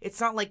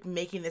 It's not like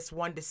making this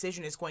one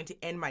decision is going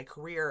to end my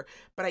career.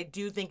 But I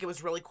do think it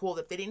was really cool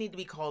that they didn't need to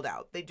be called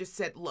out. They just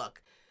said,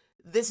 look,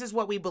 this is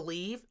what we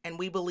believe, and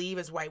we believe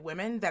as white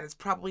women that it's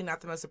probably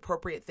not the most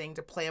appropriate thing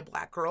to play a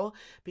black girl,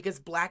 because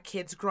black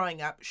kids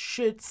growing up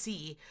should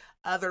see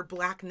other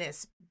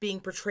blackness being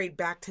portrayed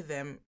back to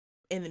them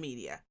in the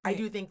media. Right. I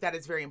do think that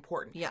is very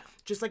important. Yeah.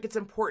 Just like it's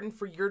important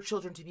for your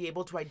children to be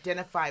able to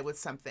identify with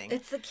something.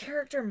 It's the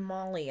character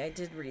Molly. I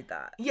did read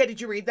that. Yeah,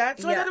 did you read that?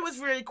 So yes. I thought it was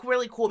really,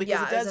 really cool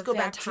because it does go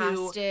back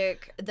to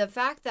the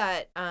fact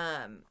that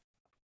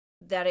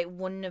that it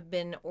wouldn't have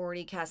been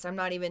already cast. I'm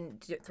not even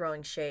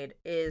throwing shade.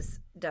 Is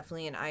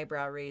definitely an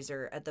eyebrow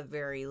raiser at the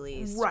very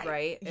least,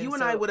 right? You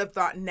and I would have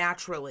thought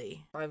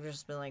naturally. I've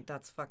just been like,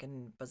 that's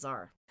fucking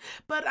bizarre.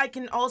 But I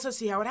can also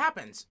see how it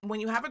happens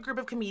when you have a group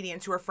of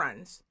comedians who are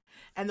friends.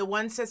 And the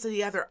one says to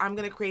the other, I'm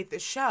going to create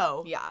this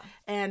show. Yeah.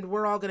 And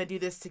we're all going to do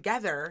this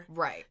together.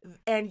 Right.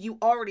 And you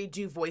already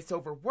do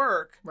voiceover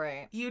work.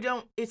 Right.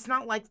 It's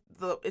not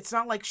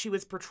like she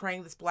was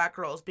portraying this black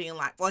girl as being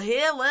like, well,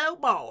 hello,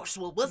 boss.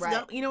 Well, what's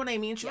up? You know what I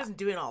mean? She wasn't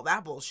doing all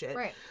that bullshit.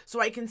 Right. So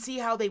I can see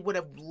how they would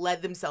have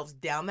led themselves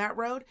down that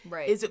road.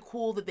 Right. Is it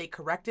cool that they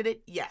corrected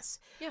it? Yes.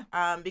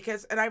 Yeah.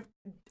 Because, and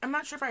I'm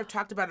not sure if I've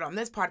talked about it on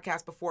this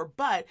podcast before,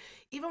 but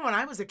even when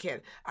I was a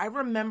kid, I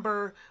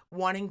remember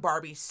wanting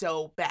Barbie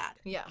so bad.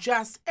 Yeah.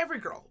 Just every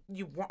girl.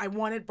 I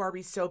wanted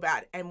Barbie so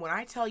bad. And when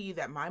I tell you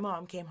that my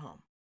mom came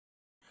home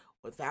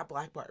with that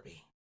black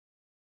Barbie,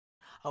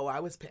 oh,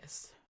 I was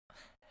pissed.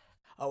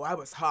 Oh, I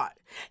was hot.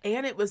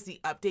 And it was the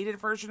updated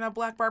version of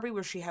Black Barbie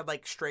where she had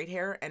like straight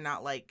hair and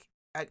not like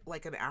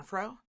an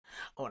afro.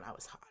 Oh, and I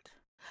was hot.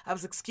 I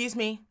was, excuse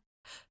me.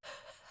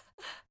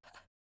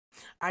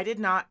 I did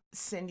not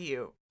send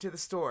you to the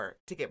store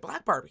to get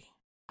Black Barbie.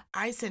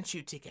 I sent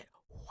you to get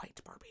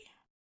white Barbie.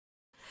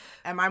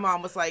 And my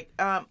mom was like,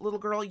 little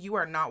girl, you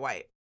are not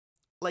white.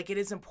 Like, it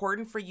is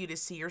important for you to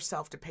see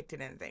yourself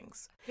depicted in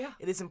things. Yeah.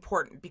 It is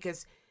important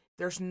because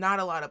there's not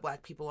a lot of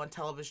black people on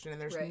television,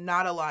 and there's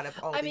not a lot of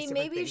all these different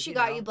maybe things, if she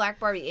got you Black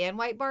Barbie and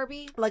white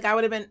Barbie. Like, I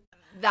would have been.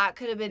 That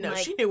could have been No,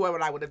 she knew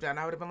what I would have done.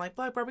 I would have been like,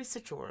 Black Barbie,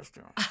 sit yours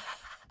down.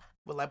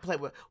 Will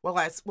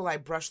I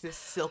brush this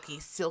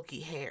silky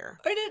hair?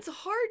 And it's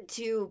hard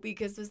too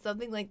because of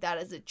something like that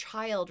as a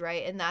child,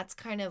 right? And that's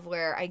kind of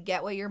where I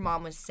get what your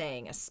mom was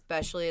saying,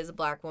 especially as a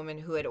black woman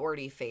who had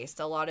already faced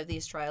a lot of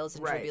these trials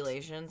and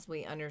tribulations.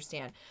 We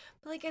understand.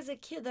 But like as a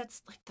kid,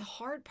 that's like the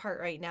hard part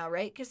right now,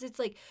 right? Because it's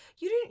like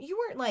you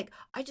weren't like,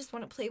 I just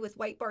want to play with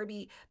white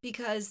Barbie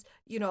because,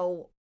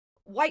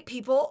 white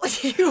people.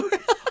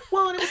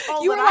 Well, and it was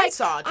all you that were I like,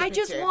 saw depicted. I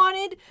just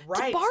wanted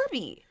to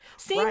Barbie.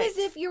 Same as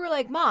if you were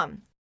like,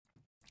 Mom.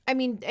 I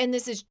mean, and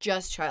this is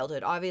just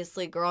childhood.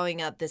 Obviously,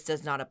 growing up, this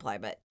does not apply.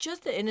 But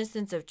just the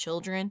innocence of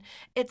children,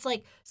 it's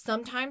like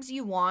sometimes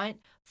you want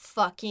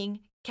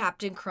fucking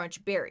Captain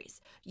Crunch berries.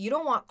 You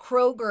don't want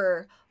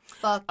Kroger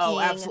fucking Oh,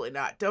 absolutely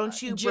not.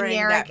 Don't you bring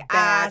generic that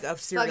bag ass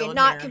of cereal fucking in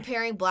not here.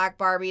 comparing Black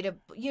Barbie to,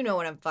 you know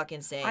what I'm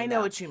fucking saying. I know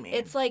though. what you mean.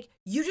 It's like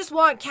you just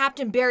want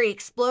Captain Berry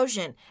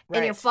explosion in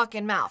your Right.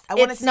 fucking mouth. I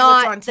want to It's see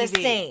not what's on TV.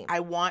 the same. I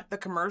want the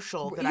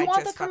commercial that You I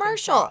want just the fucking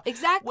commercial. saw,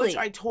 Exactly. which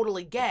I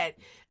totally get.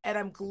 And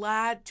I'm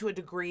glad to a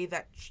degree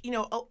that,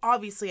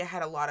 obviously I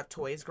had a lot of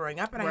toys growing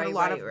up and I had a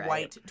lot of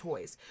white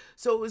toys.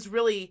 So it was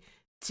really,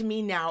 to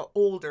me now,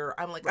 older,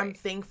 I'm like, I'm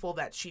thankful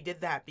that she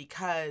did that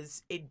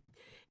because it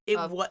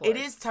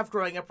is tough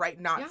growing up, right?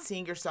 Not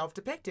seeing yourself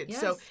depicted.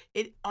 Yes. So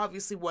it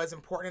obviously was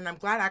important. And I'm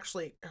glad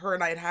actually her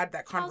and I had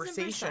that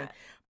conversation. 1,000%.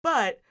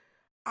 But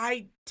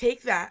I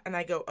take that and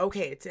I go,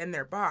 okay, it's in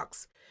their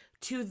box.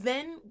 To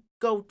then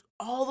go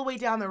all the way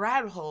down the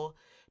rabbit hole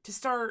to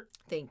start.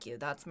 Thank you.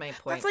 That's my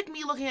point. That's like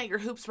me looking at your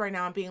hoops right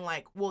now and being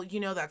like, well,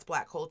 that's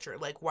Black culture.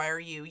 Like, why are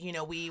you,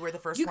 we were the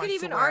first ones to wear. You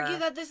could even argue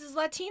that this is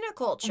Latina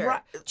culture.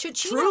 Right.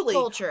 Chachino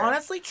culture.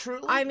 Honestly,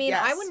 truly. I mean,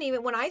 yes. I wouldn't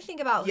even, when I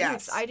think about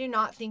hoops, I do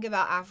not think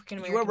about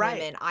African-American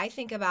women. I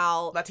think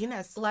about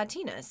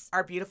Latinas.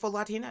 Our beautiful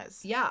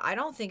Latinas. Yeah, I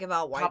don't think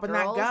about white Popping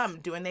girls. That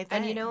gum, doing their thing.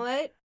 And you know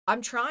what?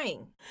 I'm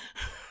trying.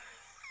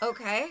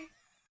 Okay?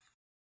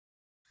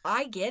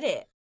 I get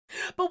it.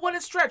 But what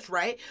a stretch,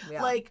 right?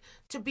 Yeah. Like,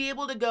 to be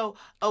able to go,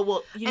 oh,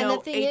 well, the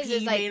thing AP, is you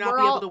like, may not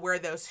be able to wear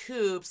those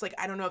hoops. Like,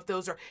 I don't know if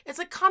those are, it's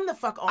like, come the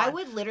fuck on. I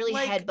would literally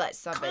headbutt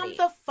somebody.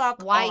 Come the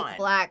fuck White, on.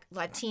 Black,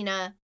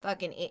 Latina,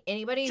 fucking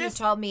anybody who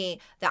told me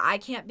that I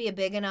can't be a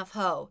big enough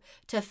hoe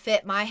to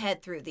fit my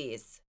head through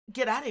these.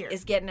 Get out of here.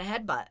 Is getting a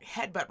headbutt.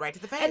 Headbutt right to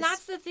the face. And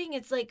that's the thing.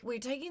 It's like we're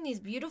taking these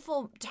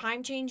beautiful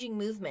time-changing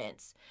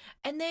movements,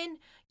 and then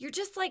you're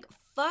just like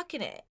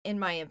fucking it, in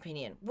my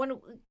opinion. When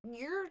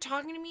you're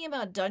talking to me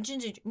about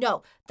Dungeons and...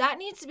 No, that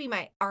needs to be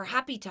our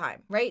happy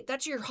time, right?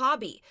 That's your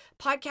hobby.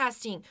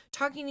 Podcasting,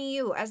 talking to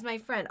you as my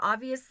friend.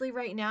 Obviously,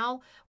 right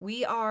now,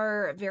 we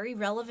are very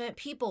relevant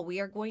people.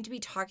 We are going to be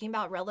talking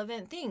about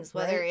relevant things,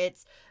 whether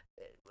it's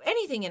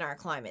anything in our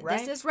climate. Right.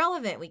 This is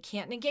relevant. We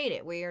can't negate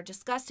it. We are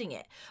discussing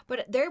it.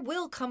 But there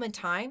will come a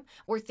time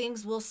where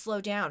things will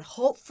slow down.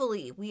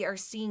 Hopefully, we are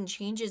seeing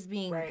changes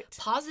being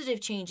positive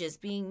changes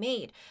being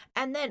made.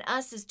 And then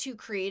us as two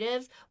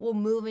creatives will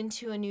move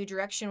into a new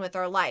direction with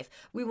our life.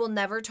 We will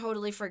never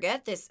totally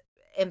forget this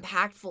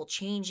impactful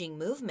changing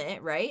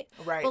movement, right?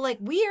 Right. But like,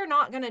 we are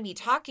not going to be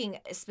talking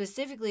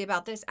specifically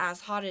about this as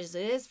hot as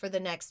it is for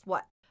the next,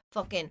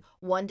 fucking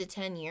 1 to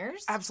 10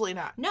 years? Absolutely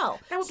not. No.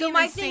 That would so be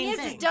my thing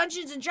is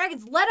Dungeons and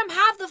Dragons. Let them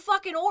have the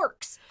fucking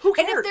orcs. Who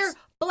cares? And if they're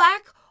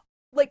black,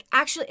 like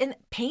actually, and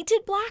painted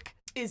black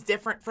is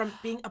different from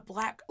being a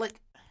black. Like,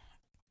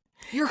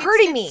 you're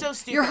hurting me. So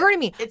stupid. You're hurting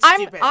me. It's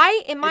stupid.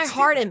 I in my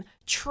heart am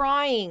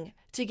trying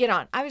to get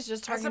on. I was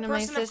just talking to my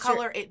sister. As a person of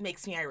color, it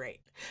makes me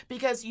irate.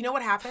 Because you know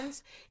what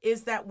happens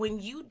is that when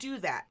you do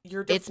that,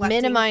 you're deflecting it's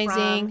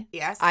minimizing.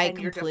 And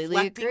completely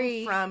you're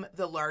deflecting from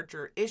the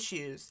larger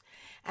issues.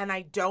 And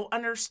I don't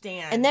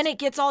understand. And then it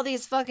gets all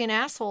these fucking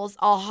assholes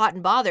all hot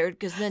and bothered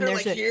because then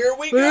there's like, a here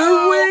we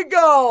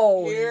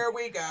go. Here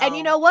we go. And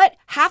you know what?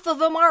 Half of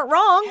them aren't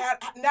wrong.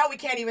 Now we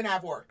can't even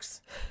have orcs.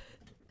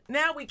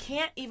 Now we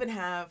can't even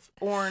have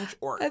orange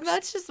orcs. And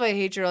that's just my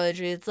hatred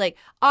entry. It's like,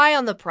 eye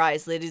on the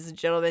prize, ladies and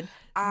gentlemen.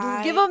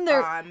 Give them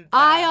their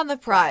eye on the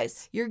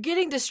prize. You're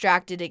getting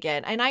distracted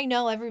again. And I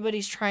know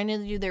everybody's trying to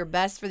do their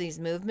best for these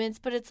movements,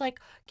 but it's like,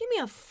 give me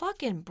a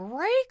fucking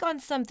break on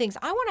some things.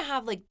 I want to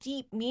have like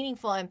deep,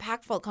 meaningful,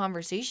 impactful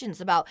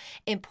conversations about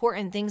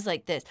important things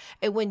like this.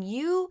 And when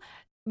you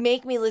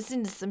make me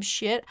listen to some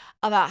shit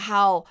about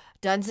how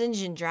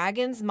Dungeons and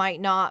Dragons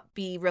might not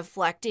be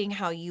reflecting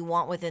how you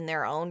want within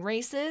their own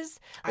races,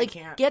 like,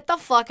 get the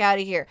fuck out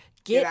of here.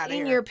 Get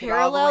in your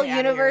parallel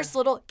universe,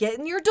 get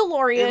in your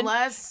DeLorean,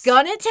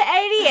 gun it to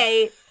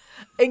 88,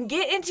 and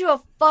get into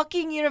a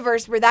fucking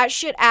universe where that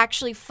shit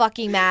actually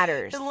fucking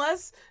matters.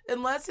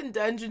 Unless in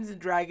Dungeons and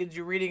Dragons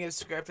you're reading a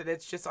script and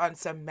it's just on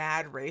some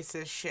mad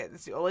racist shit.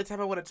 That's the only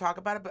time I want to talk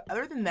about it. But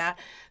other than that,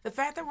 the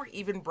fact that we're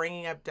even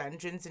bringing up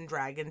Dungeons and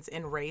Dragons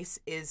and race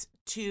is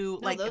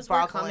too those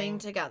were coming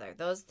together.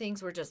 Those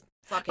things were just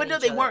fucking. But no,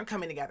 they weren't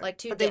coming together. Like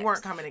two but dicks. They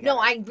weren't coming together. No,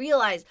 I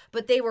realized,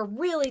 but they were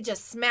really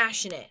just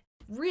smashing it.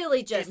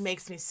 Really just. It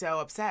makes me so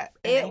upset.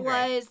 It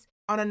was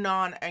on a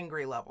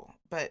non-angry level,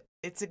 but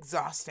it's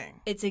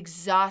exhausting. It's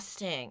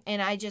exhausting. And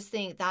I just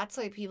think that's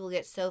why people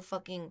get so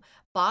fucking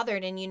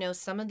bothered. And,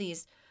 some of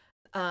these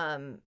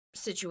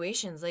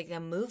situations, like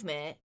the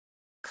movement,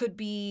 could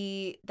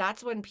be,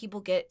 that's when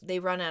people they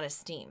run out of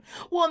steam.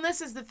 Well, and this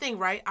is the thing,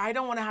 right? I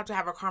don't want to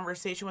have a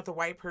conversation with a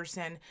white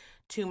person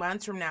 2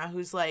 months from now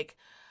who's like,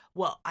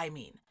 well, I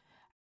mean,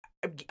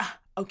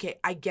 okay,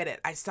 I get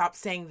it. I stopped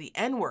saying the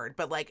N-word,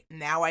 but like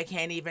now I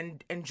can't even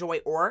enjoy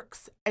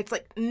orcs. It's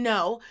like,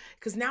 no,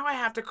 because now I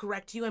have to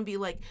correct you and be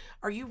like,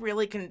 are you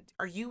really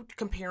are you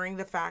comparing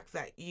the fact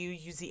that you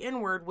use the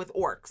N-word with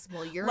orcs?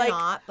 Well, you're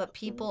not, but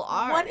people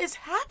are. What is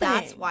happening?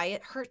 That's why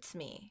it hurts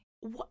me.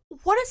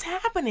 What is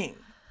happening?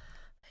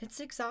 It's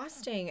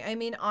exhausting. I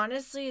mean,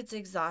 honestly, it's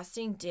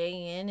exhausting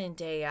day in and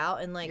day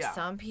out. And like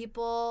some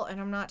people, and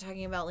I'm not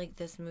talking about like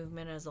this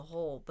movement as a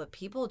whole, but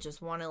people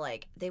just want to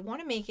like, they want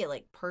to make it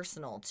like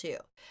personal too.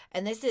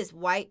 And this is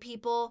white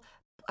people.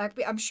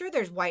 I'm sure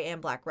there's white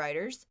and black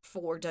writers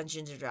for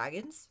Dungeons and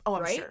Dragons. Oh,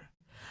 I'm right? sure.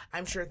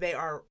 I'm sure they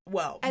are,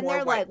 well, and more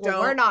they're white. like,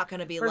 well, we're not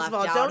going to be left out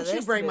of this. First of all, don't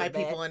you bring movement.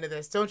 my people into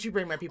this. Don't you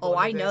bring my people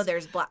into this. Oh, I know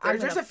there's black.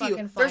 There's a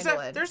few. There's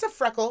a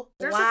freckle.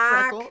 There's a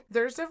freckle.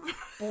 There's a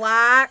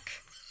black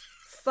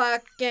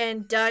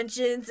fucking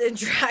Dungeons and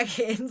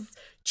Dragons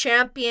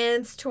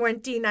Champions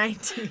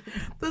 2019.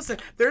 Listen,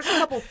 there's a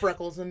couple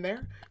freckles in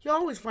there. You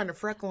always find a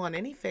freckle on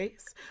any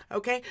face,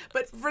 okay?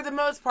 But for the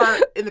most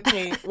part, in the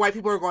paint, white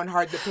people are going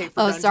hard to paint for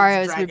Dungeons sorry, and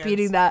I was Dragons.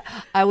 repeating that.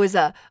 I was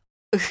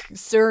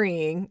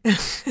surreying.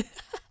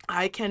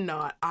 I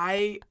cannot.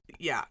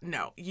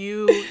 No.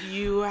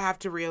 You have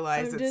to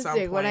realize at some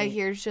point. When I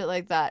hear shit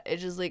like that, it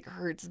just like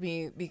hurts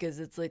me because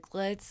it's like,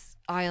 let's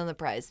eye on the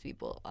prize,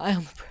 people. Eye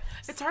on the prize.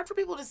 It's hard for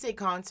people to stay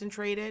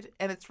concentrated,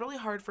 and it's really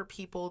hard for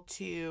people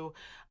to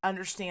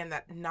understand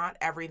that not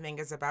everything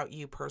is about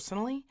you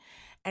personally.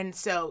 And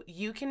so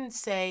you can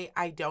say,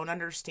 I don't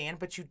understand,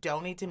 but you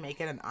don't need to make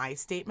it an I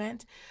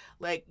statement.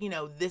 Like,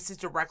 this is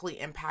directly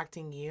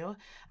impacting you.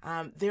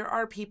 There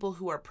are people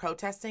who are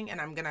protesting,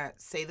 and I'm going to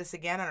say this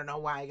again. I don't know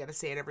why I got to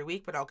say it every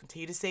week, but I'll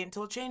continue to say it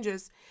until it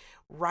changes.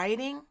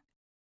 Rioting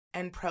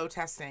and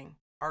protesting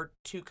are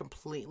two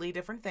completely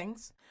different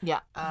things.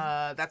 Yeah.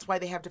 That's why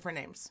they have different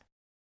names.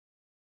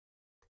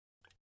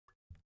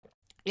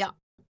 Yeah.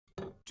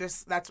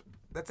 Just that's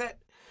it.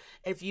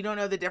 If you don't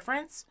know the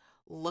difference,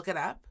 look it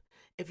up.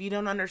 If you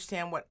don't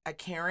understand what a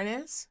Karen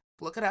is,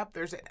 look it up.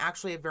 There's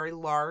actually a very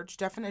large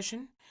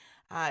definition.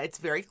 It's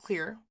very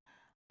clear.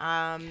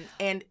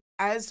 And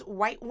as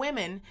white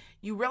women,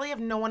 you really have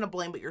no one to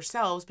blame but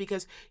yourselves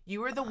because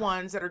you are the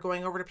ones that are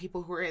going over to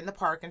people who are in the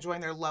park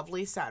enjoying their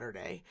lovely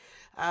Saturday.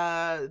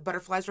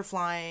 Butterflies are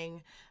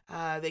flying.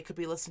 They could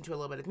be listening to a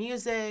little bit of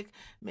music,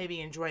 maybe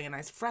enjoying a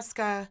nice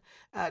fresca,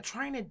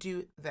 trying to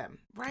do them,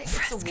 right?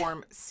 It's a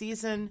warm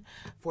season.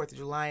 4th of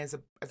July is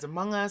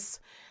among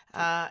us.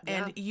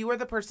 And you are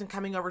the person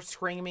coming over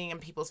screaming in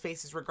people's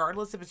faces,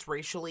 regardless if it's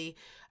racially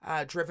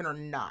driven or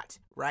not,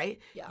 right?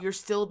 Yeah. You're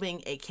still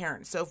being a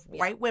Karen. So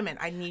white women,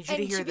 I need you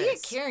to hear this. And to be a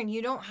Karen,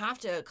 you don't have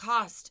to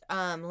accost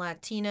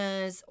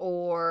Latinas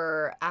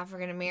or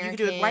African Americans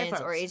you can do it with white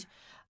folks. or Asian.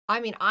 I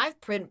mean, I've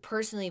been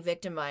personally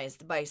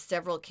victimized by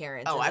several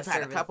Karens. Oh, I've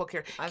had a couple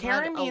Karen.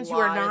 Karen means you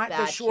are not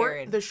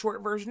the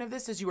short version of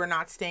this is you are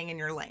not staying in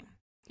your lane.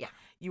 Yeah.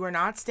 You are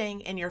not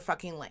staying in your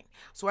fucking lane.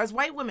 So as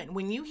white women,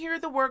 when you hear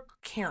the word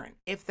Karen,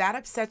 if that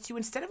upsets you,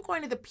 instead of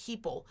going to the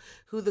people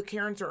who the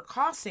Karens are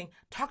accosting,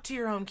 talk to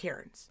your own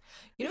Karens.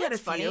 You know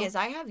what's funny is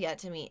I have yet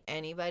to meet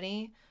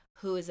anybody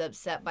who is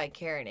upset by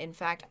Karen. In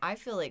fact, I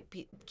feel like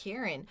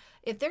Karen,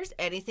 if there's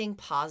anything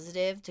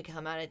positive to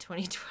come out of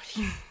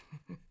 2020,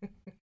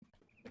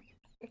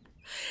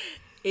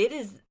 it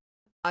is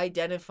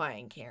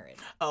identifying Karen.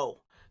 Oh,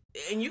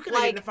 and you can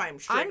identify him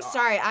straight off.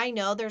 Sorry, I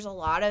know there's a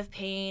lot of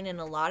pain and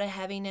a lot of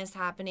heaviness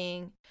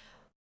happening.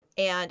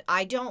 And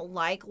I don't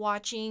like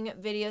watching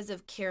videos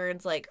of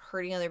Karens like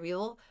hurting other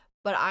people,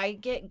 but I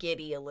get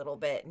giddy a little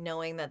bit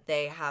knowing that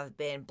they have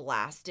been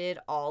blasted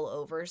all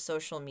over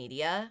social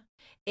media.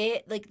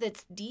 It like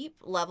this deep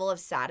level of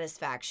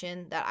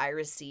satisfaction that I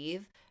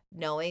receive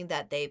knowing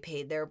that they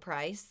paid their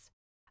price.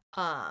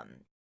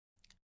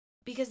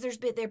 Because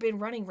they've been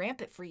running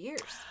rampant for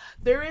years.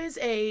 There is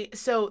I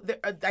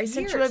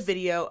sent you a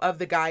video of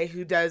the guy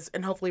who does,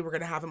 and hopefully we're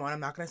going to have him on.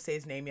 I'm not going to say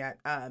his name yet,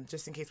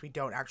 just in case we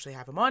don't actually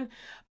have him on.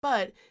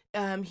 But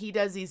he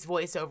does these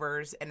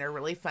voiceovers, and they're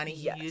really funny.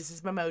 He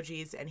uses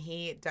emojis, and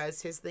he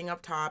does his thing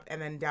up top, and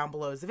then down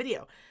below is the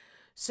video.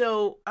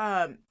 So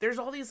there's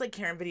all these like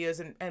Karen videos,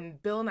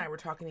 and Bill and I were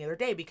talking the other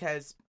day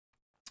because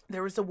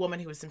there was a woman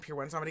who was in Pier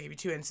 1, so I'm going to give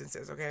you 2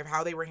 instances, okay, of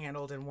how they were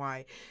handled and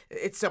why.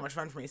 It's so much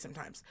fun for me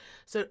sometimes.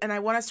 So, and I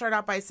want to start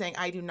out by saying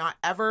I do not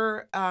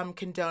ever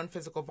condone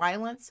physical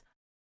violence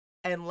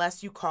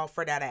unless you call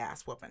for that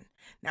ass whooping.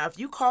 Now, if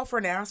you call for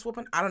an ass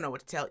whooping, I don't know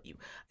what to tell you.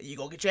 You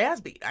go get your ass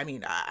beat. I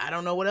mean, I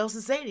don't know what else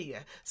to say to you.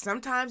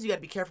 Sometimes you got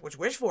to be careful what you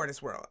wish for in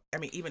this world. I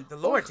mean, even the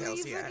Lord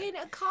tells you.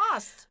 Freaking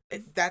accost.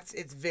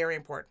 It's very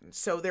important.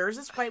 So there is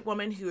this white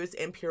woman who is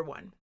in Pier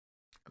 1.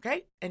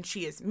 Okay? And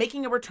she is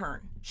making a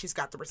return. She's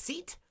got the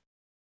receipt.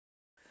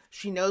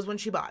 She knows when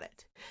she bought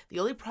it. The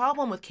only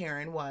problem with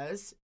Karen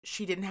was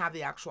she didn't have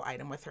the actual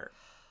item with her.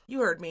 You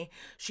heard me.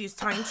 She's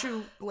trying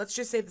to, let's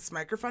just say this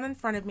microphone in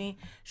front of me.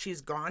 She's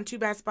gone to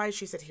Best Buy.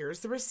 She said, here's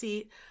the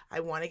receipt.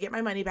 I want to get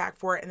my money back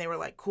for it. And they were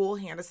like, cool,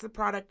 hand us the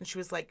product. And she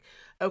was like,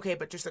 okay,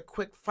 but just a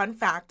quick fun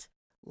fact,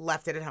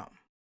 left it at home.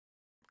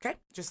 Okay?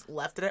 Just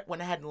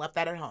went ahead and left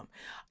that at home.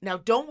 Now,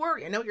 don't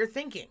worry. I know what you're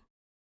thinking.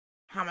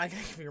 How am I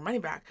going to give you your money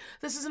back?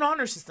 This is an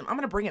honor system. I'm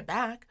going to bring it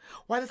back.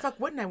 Why the fuck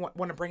wouldn't I want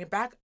to bring it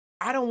back?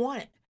 I don't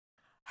want it.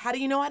 How do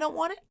you know I don't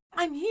want it?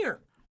 I'm here.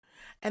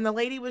 And the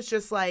lady was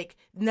just like,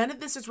 none of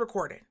this is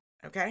recorded,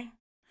 okay?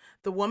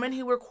 The woman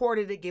who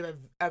recorded it gave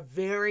a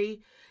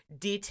very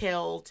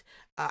detailed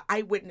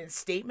eyewitness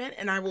statement,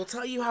 and I will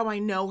tell you how I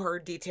know her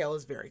detail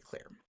is very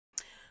clear.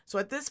 So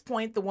at this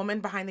point, the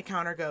woman behind the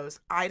counter goes,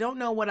 I don't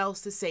know what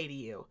else to say to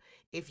you.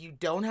 If you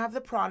don't have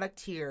the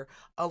product here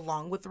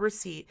along with the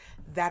receipt,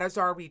 that is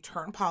our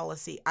return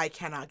policy. I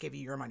cannot give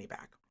you your money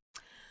back.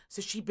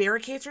 So she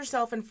barricades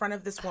herself in front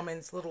of this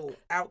woman's little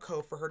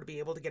alcove for her to be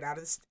able to get out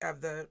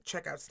of the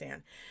checkout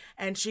stand.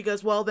 And she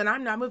goes, well, then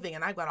I'm not moving,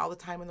 and I've got all the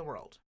time in the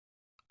world.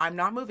 I'm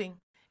not moving,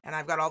 and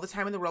I've got all the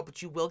time in the world,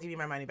 but you will give me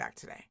my money back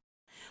today.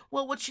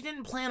 Well, what she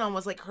didn't plan on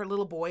was, like, her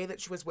little boy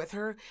that she was with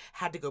her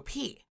had to go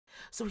pee.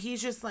 So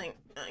he's just like,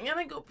 I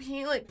gotta go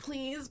pee. Like,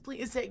 please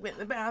take me in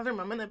the bathroom.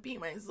 I'm gonna pee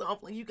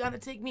myself. Like, you gotta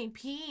take me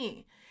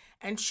pee.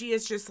 And she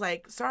is just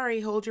like,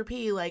 sorry, hold your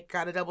pee. Like,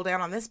 gotta double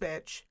down on this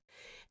bitch.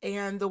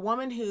 And the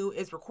woman who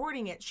is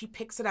recording it, she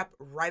picks it up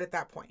right at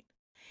that point.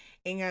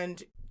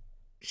 And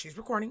she's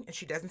recording, and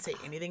she doesn't say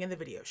anything in the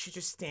video. She's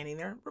just standing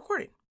there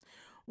recording.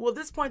 Well, at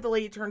this point, the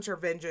lady turns her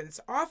vengeance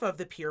off of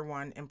the Pier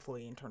 1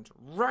 employee and turns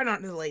right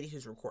onto the lady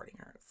who's recording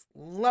her. This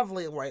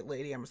lovely white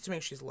lady. I'm assuming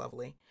she's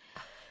lovely.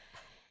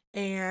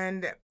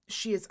 And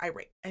she is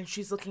irate. And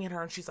she's looking at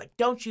her, and she's like,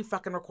 don't you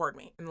fucking record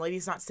me. And the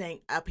lady's not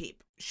saying a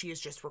peep. She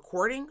is just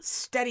recording.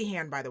 Steady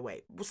hand, by the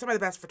way. Some of the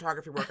best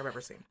photography work I've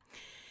ever seen.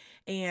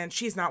 And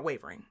she's not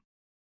wavering.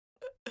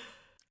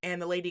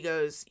 And the lady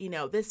goes, you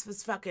know, this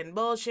was fucking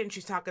bullshit. And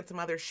she's talking some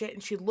other shit.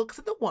 And she looks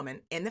at the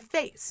woman in the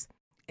face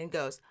and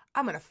goes,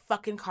 I'm going to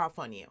fucking cough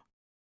on you.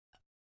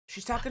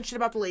 She's talking shit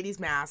about the lady's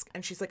mask.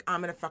 And she's like,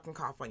 I'm going to fucking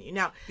cough on you.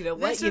 Now, you know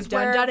what? You've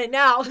done it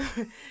now.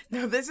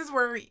 Now, this is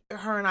where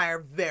her and I are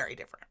very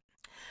different.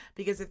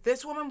 Because if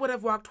this woman would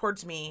have walked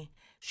towards me,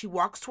 she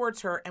walks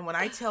towards her. And when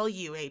I tell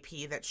you,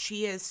 AP, that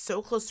she is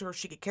so close to her,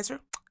 she could kiss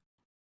her.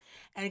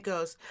 And it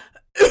goes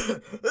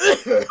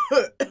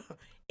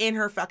in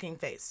her fucking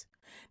face.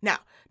 Now,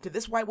 to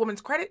this white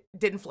woman's credit,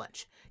 didn't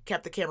flinch.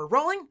 Kept the camera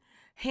rolling.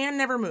 Hand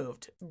never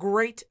moved.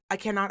 Great. I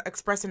cannot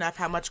express enough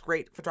how much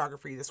great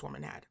photography this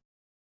woman had.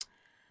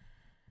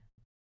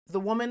 The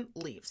woman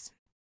leaves.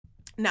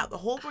 Now, the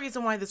whole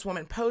reason why this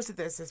woman posted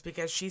this is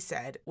because she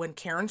said, when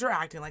Karens are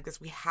acting like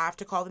this, we have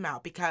to call them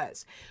out,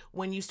 because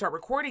when you start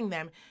recording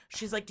them,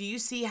 she's like, do you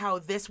see how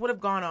this would have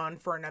gone on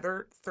for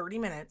another 30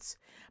 minutes?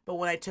 But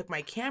when I took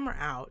my camera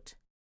out,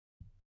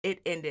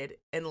 it ended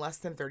in less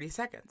than 30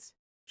 seconds.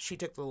 She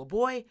took the little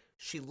boy,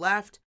 she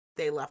left,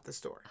 they left the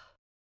store.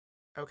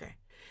 Okay.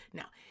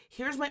 Now,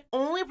 here's my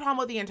only problem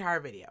with the entire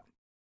video.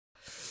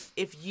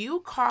 If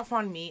you cough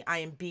on me, I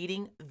am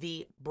beating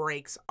the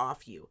brakes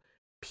off you.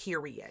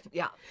 Period.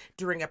 Yeah.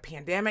 During a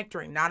pandemic,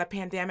 during not a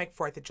pandemic,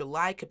 4th of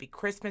July, could be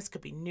Christmas,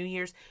 could be New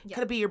Year's,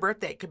 could be your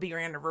birthday, could be your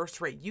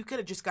anniversary. You could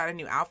have just got a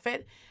new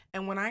outfit.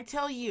 And when I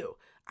tell you,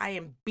 I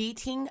am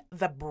beating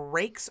the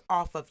brakes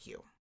off of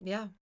you.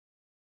 Yeah.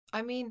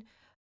 I mean,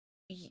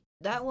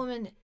 that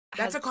woman.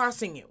 That's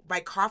accosting you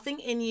by coughing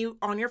in you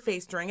on your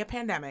face during a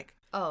pandemic.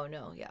 Oh,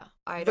 no, yeah.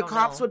 The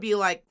cops would be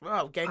like,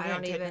 oh, gang, I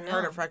don't even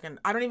her know. to fucking,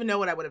 I don't even know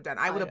what I would have done.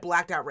 I would have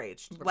blacked out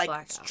raged. Like,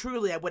 blackout.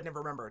 Truly, I wouldn't have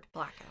remembered.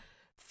 Blackout.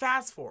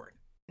 Fast forward.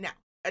 Now,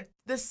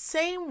 the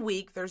same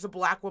week, there's a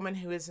black woman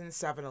who is in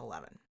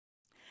 7-Eleven.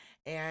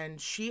 And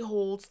she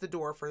holds the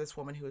door for this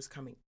woman who is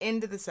coming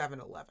into the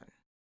 7-Eleven.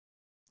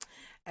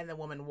 And the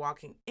woman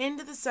walking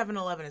into the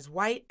 7-Eleven is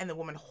white, and the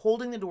woman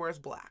holding the door is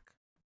black.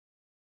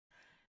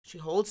 She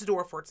holds the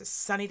door for it's a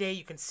sunny day.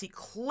 You can see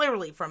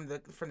clearly from the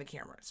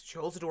cameras. She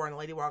holds the door, and the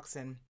lady walks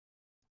in.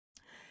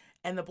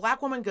 And the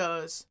black woman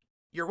goes,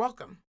 "You're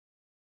welcome.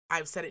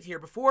 I've said it here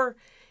before.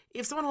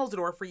 If someone holds the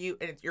door for you,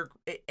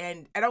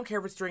 and I don't care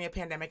if it's during a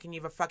pandemic and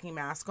you have a fucking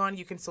mask on,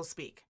 you can still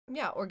speak.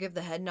 Yeah, or give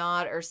the head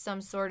nod or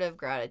some sort of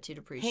gratitude,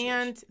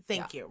 appreciation.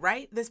 Thank you,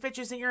 right? This bitch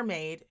isn't your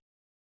maid.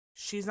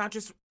 She's not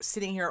just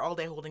sitting here all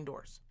day holding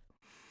doors."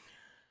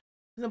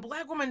 The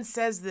black woman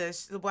says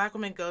this. The black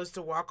woman goes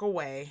to walk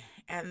away,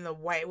 and the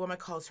white woman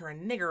calls her a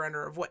nigger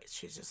under her voice.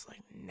 She's just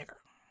like, nigger.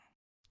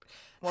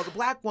 Well, the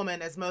black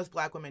woman, as most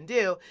black women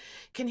do,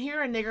 can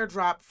hear a nigger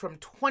drop from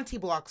 20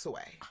 blocks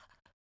away.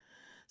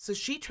 So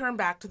she turned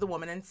back to the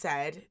woman and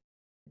said,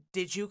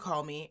 "Did you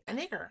call me a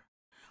nigger?"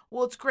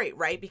 Well, it's great,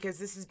 right? Because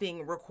this is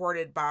being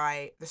recorded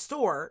by the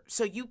store.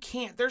 So you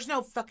can't, there's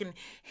no fucking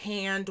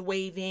hand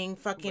waving,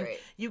 Right.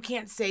 You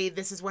can't say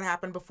this is what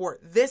happened before.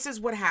 This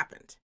is what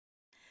happened.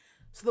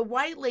 So the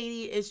white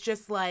lady is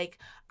just like,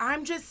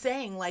 I'm just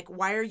saying, like,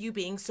 why are you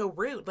being so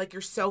rude? Like,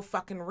 you're so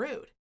fucking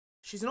rude.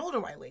 She's an older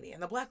white lady. And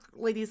the black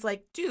lady's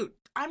like, dude,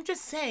 I'm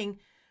just saying,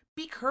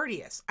 be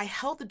courteous. I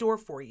held the door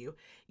for you.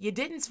 You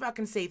didn't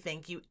fucking say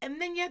thank you.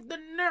 And then you had the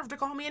nerve to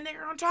call me a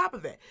nigger on top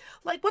of it.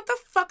 Like, what the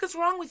fuck is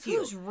wrong with you? It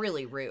was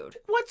really rude.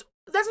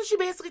 That's what she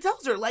basically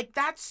tells her. Like,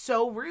 that's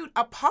so rude.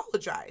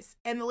 Apologize.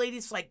 And the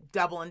lady's like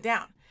doubling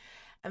down.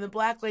 And the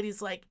black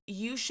lady's like,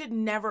 you should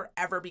never,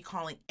 ever be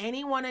calling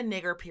anyone a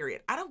nigger,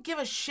 period. I don't give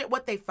a shit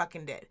what they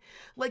fucking did.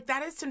 Like,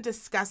 that is some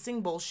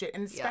disgusting bullshit.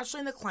 And especially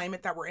in the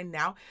climate that we're in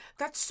now,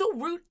 that's so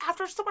rude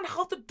after someone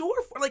held the door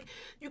for, like,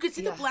 you can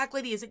see the black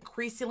lady is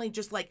increasingly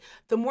just like,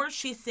 the more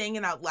she's saying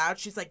it out loud,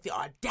 she's like, the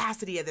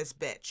audacity of this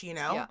bitch, you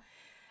know? Yeah.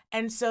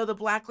 And so the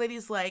black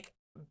lady's like,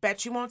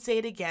 bet you won't say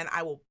it again.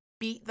 I will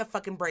beat the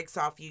fucking brakes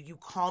off you. You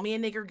call me a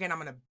nigger again, I'm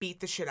going to beat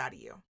the shit out of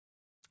you.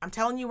 I'm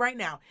telling you right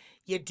now,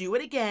 you do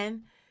it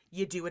again.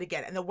 You do it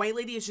again. And the white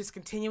lady is just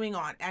continuing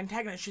on.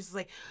 Antagonist, she's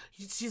like,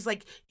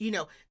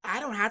 I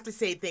don't have to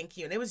say thank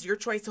you. And it was your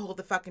choice to hold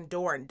the fucking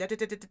door. And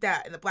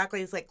da-da-da-da-da-da. And the black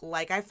lady's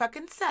like I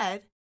fucking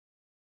said,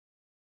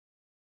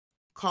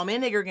 call me a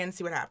nigger again,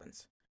 see what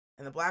happens.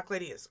 And the black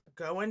lady is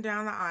going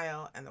down the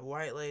aisle, and the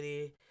white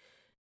lady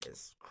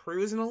is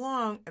cruising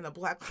along. And the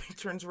black lady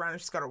turns around,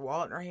 and she's got her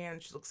wallet in her hand.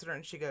 And she looks at her,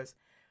 and she goes,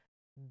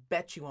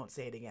 bet you won't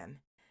say it again.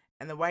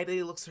 And the white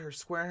lady looks at her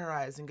square in her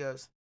eyes and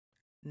goes,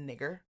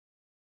 nigger.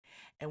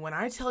 And when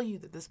I tell you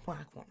that this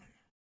black woman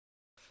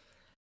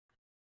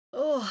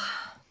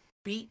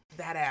beat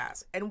that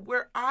ass, and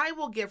where I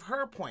will give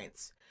her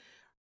points,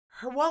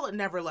 her wallet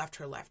never left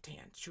her left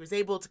hand. She was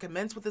able to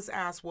commence with this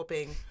ass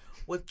whooping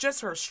with just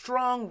her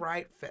strong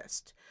right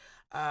fist.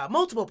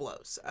 Multiple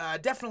blows.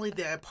 Definitely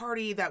the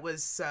party that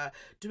was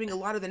doing a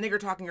lot of the nigger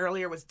talking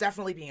earlier was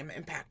definitely being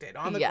impacted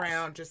on the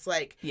ground. Just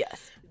like,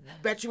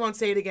 bet you won't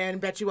say it again.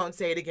 Bet you won't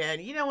say it again.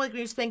 You know, like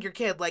when you spank your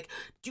kid, like,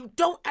 you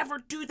don't ever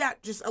do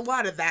that. Just a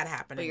lot of that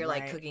happening. But you're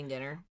like cooking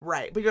dinner.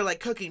 Right. But you're like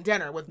cooking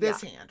dinner with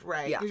this hand,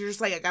 right? Yeah. Because you're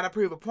just like, I got to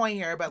prove a point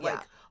here, but like,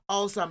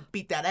 also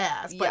beat that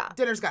ass. But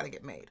dinner's got to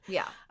get made.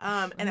 Yeah.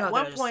 And at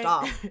one point,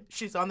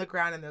 she's on the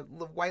ground and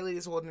the white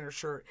lady's holding her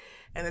shirt.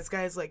 And this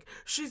guy's like,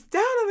 she's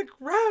down on the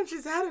ground.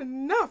 She's had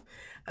enough.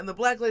 And the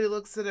black lady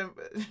looks at him.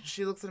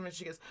 She looks at him and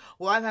she goes,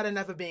 well, I've had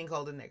enough of being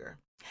called a nigger.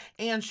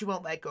 And she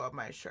won't let go of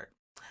my shirt.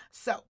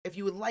 So if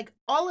you would like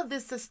all of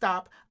this to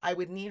stop, I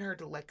would need her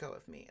to let go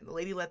of me. And the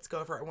lady lets go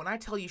of her. And when I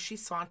tell you, she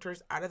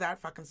saunters out of that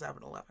fucking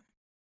 7-Eleven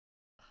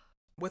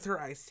with her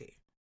iced tea.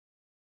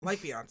 Like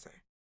Beyonce.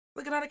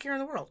 Looking not a care in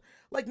the world.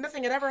 Like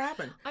nothing had ever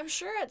happened. I'm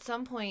sure at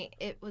some point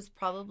it was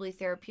probably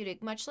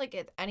therapeutic. Much like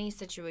at any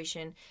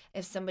situation,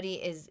 if somebody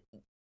is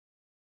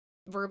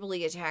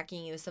verbally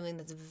attacking you, something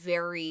that's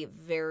very,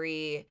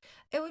 very...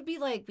 It would be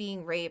like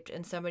being raped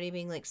and somebody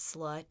being like,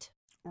 slut.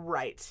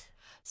 Right.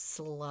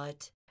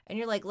 Slut. And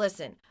you're like,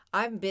 listen,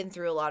 I've been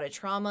through a lot of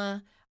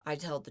trauma. I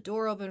held the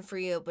door open for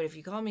you. But if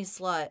you call me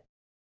slut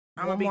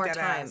one more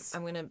time,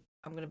 I'm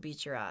gonna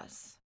beat your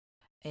ass.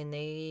 And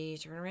they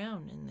turn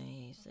around and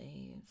they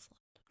say slut.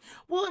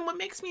 Well, and what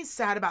makes me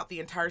sad about the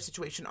entire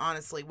situation,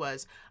 honestly,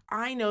 was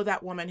I know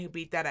that woman who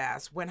beat that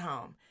ass went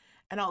home.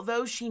 And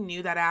although she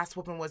knew that ass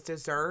whooping was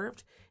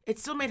deserved, it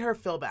still made her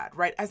feel bad,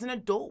 right? As an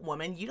adult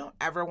woman, you don't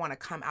ever want to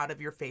come out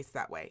of your face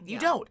that way. You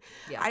don't.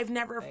 Yeah, I've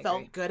never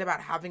felt good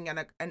about having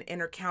an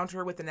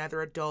encounter with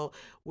another adult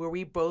where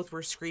we both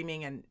were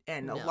screaming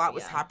and a lot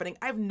was happening.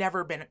 I've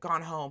never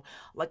gone home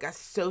like a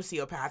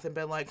sociopath and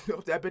been like,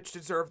 oh, that bitch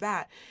deserved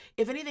that.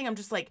 If anything, I'm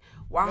just like,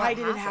 why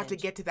did it have to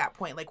get to that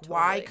point? Like,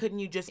 why couldn't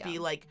you just be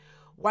like,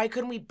 why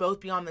couldn't we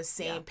both be on the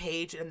same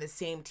page and the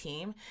same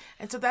team?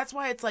 And so that's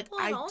why it's like,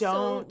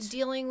 also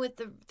dealing with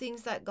the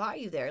things that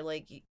got you there,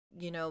 like,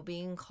 you know,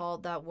 being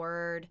called that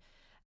word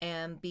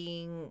and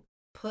being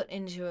put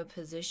into a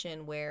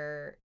position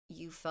where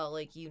you felt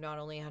like you not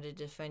only had to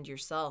defend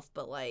yourself,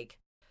 but like,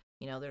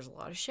 you know, there's a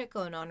lot of shit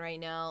going on right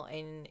now.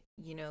 And,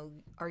 you know,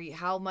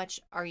 how much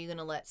are you going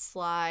to let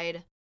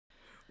slide?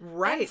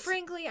 Right. And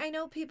frankly, I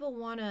know people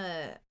want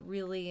to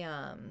really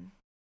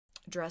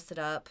dress it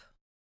up.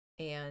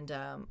 And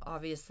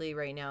obviously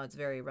right now it's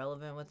very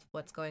relevant with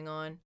what's going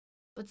on.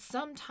 But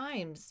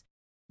sometimes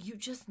you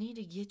just need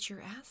to get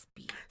your ass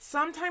beat.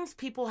 Sometimes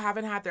people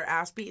haven't had their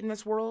ass beat in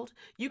this world.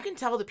 You can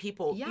tell the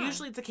people,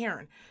 usually it's a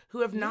Karen,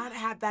 who have not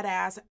had that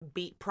ass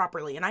beat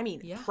properly. And I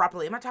mean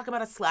properly. I'm not talking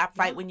about a slap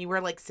fight when you were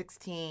like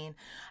 16.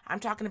 I'm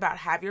talking about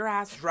have your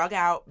ass drug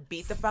out,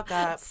 beat the fuck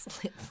up.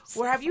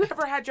 Or have you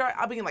ever had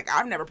I'll be like,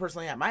 I've never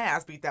personally had my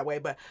ass beat that way,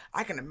 but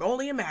I can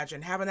only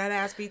imagine having that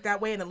ass beat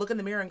that way and then look in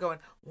the mirror and going,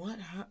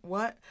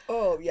 what?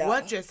 Oh, yeah.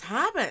 What just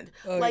happened?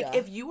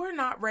 If you are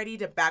not ready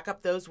to back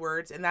up those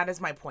words, and that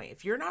is my point,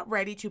 if you're not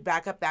ready to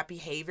back up that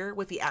behavior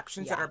with the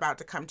actions that are about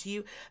to come to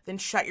you, then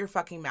shut your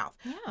fucking mouth.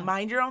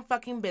 Mind your own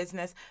fucking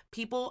business.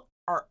 People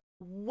are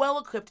well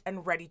equipped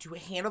and ready to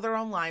handle their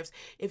own lives.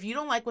 If you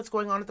don't like what's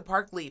going on at the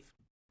park, leave.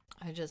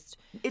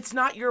 It's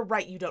not your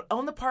right. You don't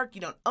own the park.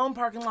 You don't own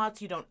parking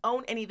lots. You don't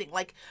own anything.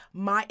 Like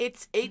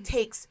it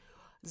takes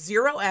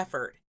zero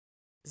effort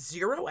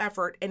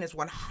and is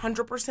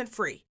 100%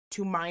 free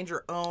to mind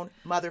your own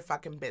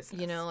motherfucking business.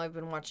 You know, I've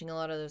been watching a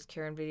lot of those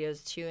Karen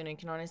videos too, and I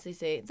can honestly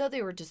say, though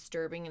they were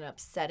disturbing and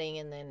upsetting,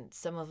 and then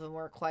some of them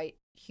were quite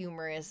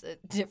humorous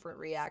at different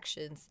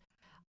reactions,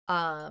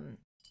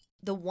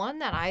 the one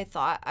that I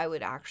thought I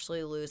would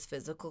actually lose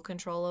physical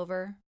control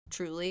over,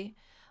 truly,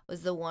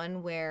 was the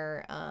one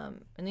where,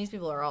 and these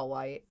people are all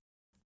white,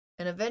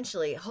 and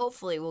eventually,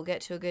 hopefully, we'll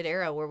get to a good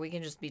era where we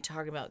can just be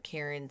talking about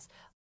Karens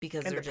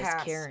because they're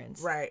just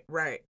Karens.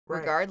 Right.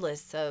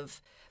 Regardless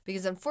of,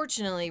 because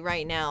unfortunately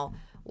right now,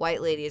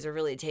 white ladies are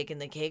really taking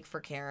the cake for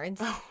Karens.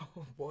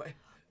 Oh, boy.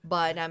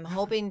 But I'm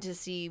hoping to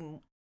see,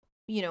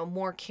 you know,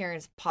 more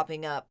Karens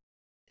popping up.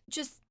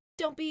 Just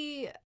I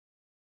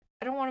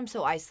don't want them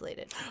so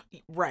isolated.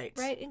 Right.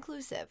 Right?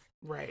 Inclusive.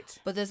 Right.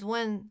 But this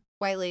one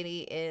white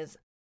lady is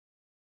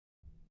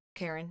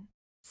Karen,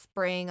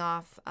 spraying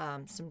off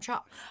some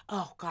chalk.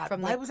 Oh, God.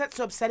 Why was that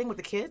so upsetting with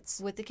the kids?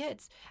 With the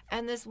kids.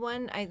 And this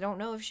one, I don't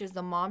know if she was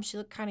the mom. She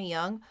looked kind of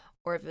young,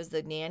 or if it was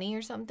the nanny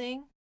or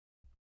something.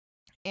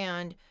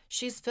 And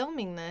she's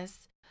filming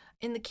this,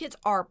 and the kids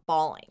are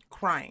bawling.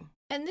 Crying.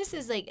 And this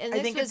is like, and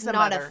this was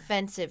not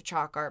offensive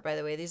chalk art, by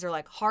the way. These are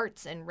like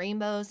hearts and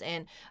rainbows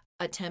and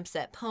attempts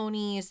at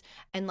ponies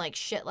and like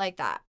shit like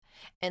that.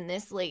 And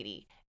this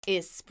lady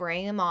is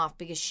spraying them off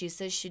because she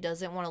says she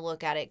doesn't want to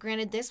look at it.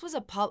 Granted, this was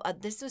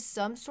this was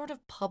some sort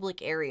of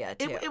public area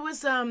too. It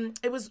was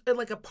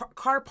like a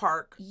car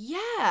park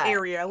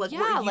area, like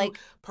where you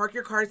park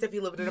your cars if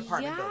you live in an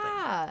apartment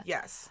building.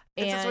 Yes,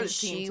 and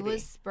she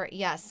was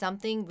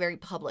something very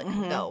public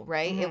though,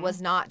 right? It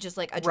was not just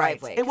like a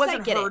driveway. It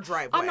wasn't her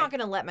driveway. I'm not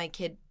gonna let my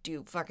kid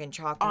do fucking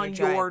chalk on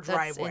your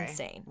driveway. That's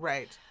insane,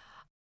 right?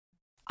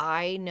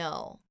 I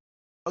know.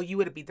 Oh, you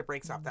would have beat the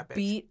brakes off that bitch.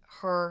 Beat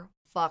her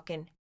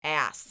fucking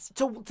ass.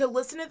 To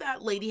listen to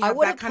that lady have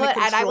that kind of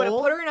control. And I would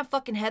have put her in a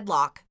fucking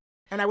headlock.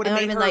 And I would have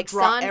made her like,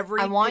 drop son,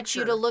 every I want picture.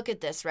 you to look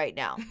at this right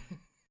now.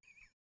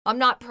 I'm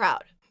not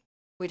proud.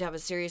 We'd have a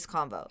serious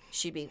convo.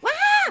 She'd be, wah,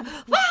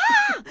 wah,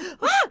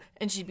 wah,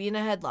 and she'd be in a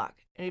headlock.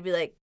 And he'd be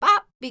like,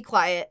 Bop, be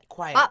quiet.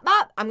 Quiet. Bop,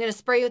 bop, I'm going to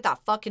spray you with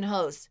that fucking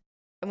hose.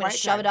 I'm going to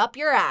shove it up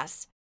your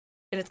ass.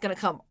 And it's going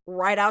to come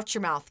right out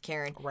your mouth,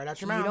 Karen. Right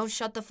out your mouth. You don't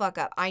shut the fuck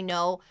up. I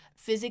know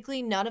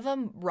physically none of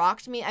them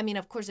rocked me. I mean,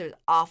 of course, it was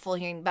awful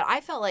hearing, but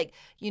I felt like,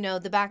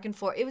 the back and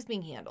forth, it was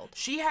being handled.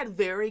 She had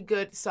very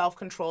good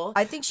self-control.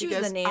 I think she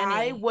was the nanny.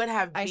 I would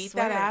have beat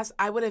that ass.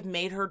 I would have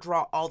made her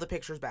draw all the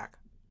pictures back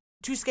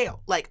to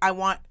scale. Like, I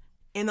want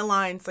in the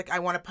lines, like, I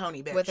want a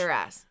pony, bitch. With her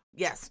ass.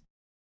 Yes.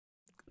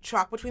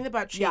 Chalk between the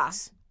butt cheeks. Yeah,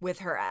 with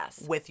her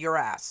ass. With your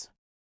ass.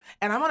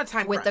 And I'm on a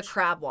time crunch. With the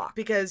crab walk.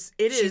 Because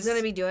she's going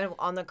to be doing it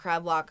on the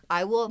crab walk.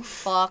 I will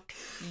fuck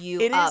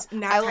you up.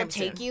 I will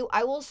take you.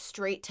 I will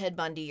straight Ted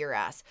Bundy your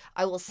ass.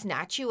 I will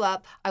snatch you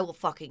up. I will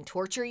fucking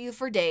torture you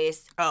for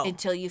days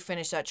until you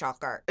finish that chalk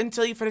art.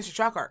 Until you finish the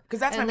chalk art. Because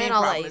that's my main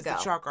problem is the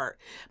chalk art.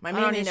 My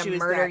main issue is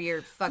murder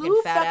your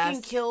fucking fat ass. Who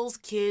fucking kills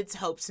kids'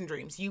 hopes and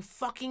dreams? You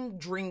fucking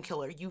dream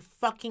killer.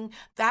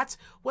 That's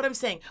what I'm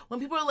saying.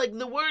 When people are like,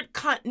 the word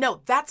cunt.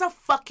 No, that's a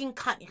fucking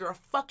cunt. You're a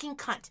fucking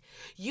cunt.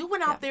 You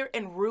went out there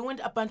and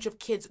ruined a bunch of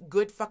kids'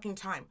 good fucking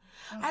time.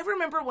 I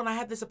remember when I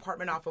had this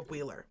apartment off of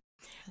Wheeler,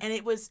 and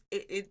it was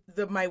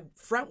my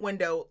front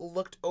window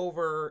looked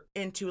over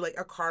into like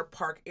a car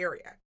park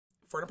area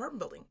for an apartment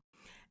building,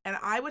 and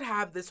I would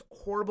have this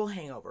horrible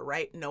hangover.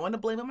 Right, no one to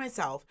blame but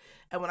myself.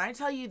 And when I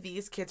tell you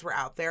these kids were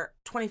out there,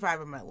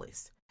 25 of them at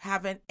least,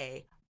 having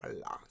a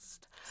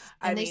blast.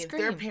 I mean,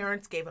 their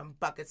parents gave them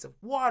buckets of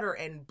water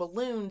and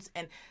balloons,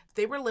 and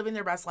they were living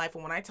their best life.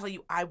 And when I tell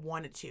you, I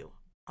wanted to,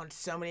 on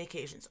so many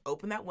occasions,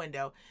 open that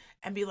window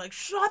and be like,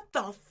 shut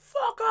the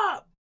fuck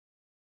up.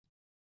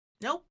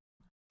 Nope,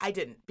 I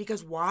didn't.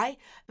 Because why?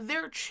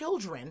 They're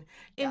children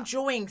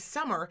enjoying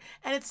summer,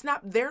 and it's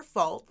not their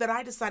fault that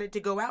I decided to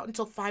go out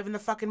until 5 in the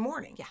fucking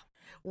morning. Yeah.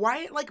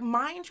 Why? Like,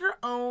 mind your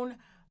own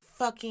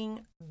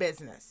fucking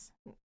business.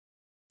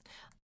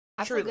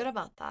 I feel good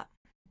about that.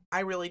 I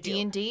really do.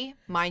 D&D,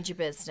 mind your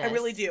business. I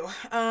really do.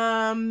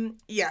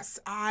 Yes,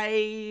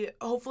 I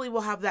hopefully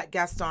will have that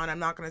guest on. I'm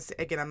not going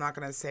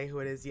to say who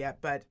it is yet,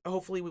 but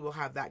hopefully we will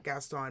have that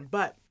guest on.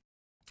 But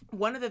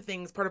one of the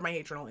things, part of my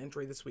hate journal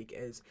entry this week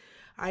is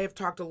I have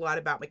talked a lot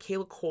about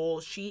Michaela Cole.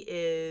 She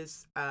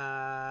is,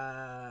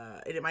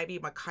 and it might be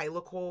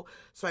Michaela Cole,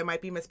 so I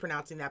might be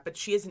mispronouncing that, but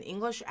she is an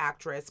English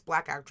actress,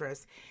 black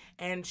actress,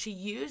 and she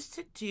used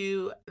to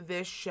do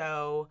this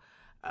show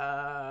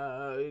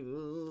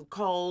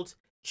called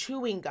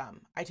Chewing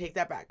Gum. I take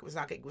that back.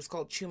 It was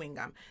called Chewing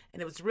Gum,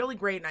 and it was really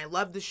great, and I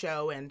loved the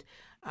show, and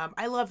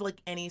I love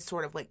like any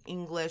sort of like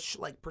English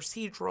like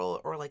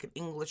procedural or like an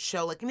English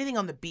show, like anything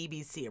on the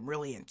BBC I'm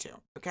really into,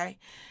 okay?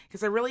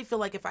 Because I really feel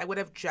like if I would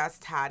have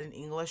just had an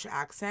English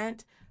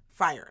accent,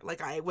 fire.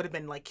 Like I would have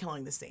been like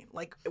killing the scene.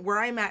 Like where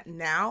I'm at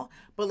now,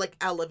 but like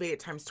elevated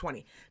times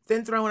 20.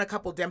 Then throw in a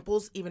couple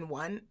dimples, even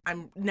one,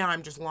 I'm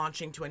just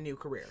launching to a new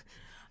career.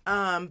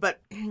 But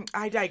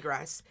I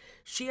digress.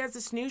 She has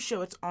this new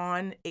show. It's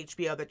on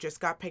HBO that just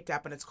got picked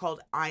up, and it's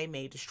called I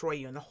May Destroy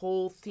You. And the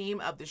whole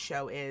theme of the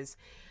show is,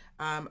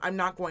 I'm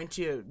not going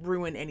to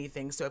ruin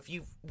anything. So if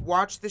you've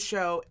watched the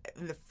show,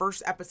 in the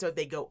first episode,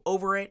 they go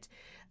over it.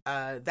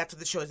 That's what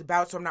the show is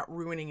about. So I'm not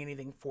ruining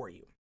anything for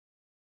you.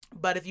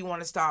 But if you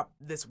want to stop,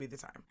 this will be the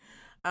time.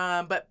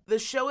 But the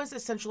show is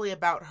essentially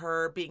about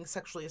her being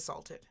sexually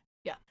assaulted.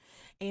 Yeah.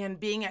 And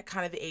being at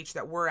kind of the age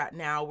that we're at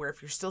now, where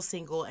if you're still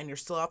single and you're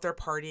still out there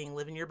partying,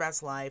 living your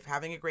best life,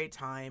 having a great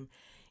time,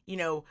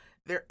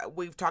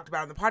 we've talked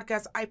about on the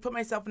podcast, I put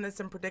myself into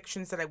some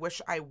predictions that I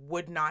wish I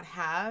would not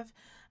have.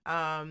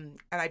 And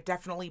I've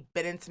definitely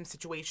been in some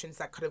situations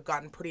that could have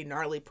gotten pretty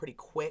gnarly pretty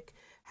quick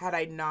had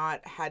I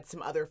not had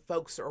some other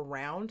folks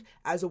around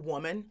as a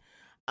woman.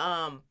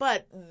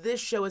 But this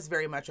show is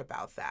very much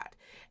about that.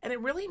 And it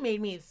really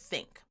made me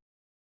think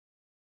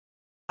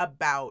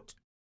about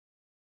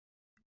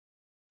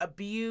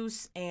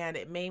abuse, and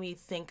it made me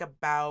think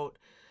about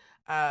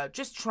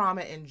just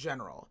trauma in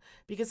general.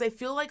 Because I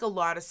feel like a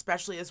lot,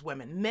 especially as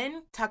women,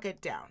 men tuck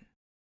it down,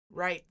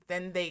 right?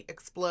 Then they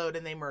explode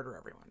and they murder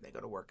everyone. They go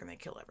to work and they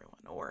kill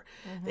everyone, or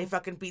they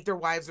fucking beat their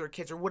wives or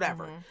kids or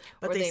whatever.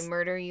 But or they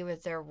murder you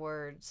with their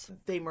words.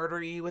 They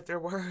murder you with their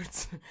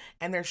words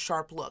and their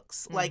sharp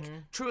looks. Like,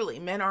 truly,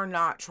 men are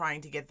not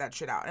trying to get that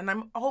shit out. And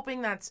I'm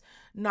hoping that's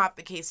not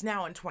the case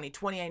now in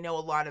 2020. I know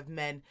a lot of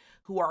men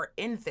who are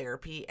in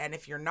therapy, and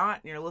if you're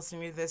not and you're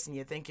listening to this and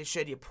you think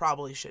you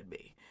probably should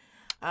be.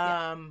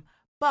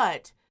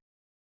 But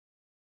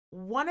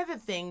one of the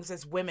things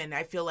as women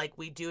I feel like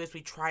we do is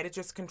we try to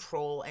just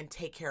control and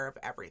take care of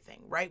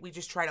everything, right? We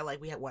just try to, like,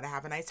 we want to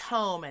have a nice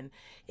home, and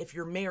if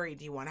you're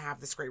married, you want to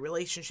have this great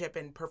relationship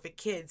and perfect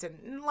kids,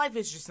 and life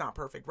is just not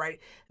perfect, right?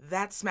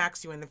 That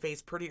smacks you in the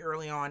face pretty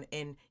early on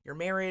in your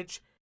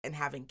marriage and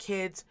having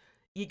kids.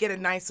 You get a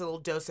nice little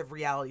dose of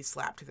reality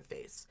slap to the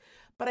face.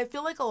 But I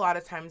feel like a lot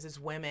of times as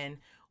women,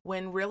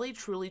 when really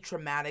truly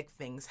traumatic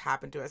things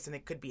happen to us, and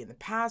it could be in the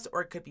past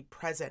or it could be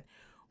present,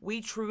 we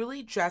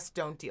truly just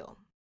don't deal.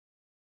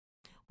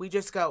 We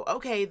just go,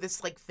 okay,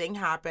 this like thing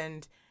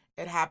happened.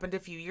 It happened a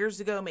few years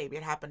ago. Maybe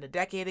it happened a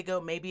decade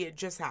ago. Maybe it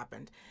just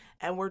happened.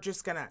 And we're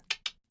just going to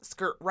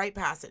skirt right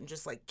past it and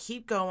just like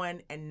keep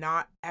going and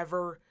not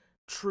ever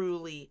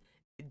truly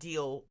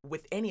deal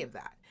with any of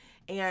that.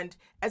 And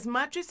as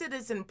much as it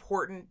is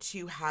important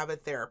to have a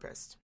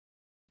therapist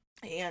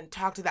and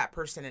talk to that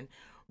person and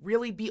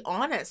really be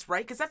honest,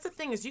 right? Because that's the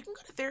thing, is you can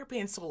go to therapy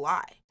and still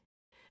lie.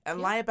 And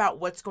lie about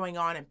what's going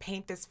on and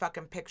paint this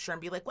fucking picture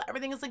and be like, well,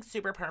 everything is like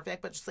super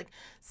perfect. But just like,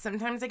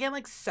 sometimes I get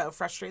like so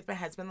frustrated with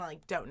my husband,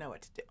 like, don't know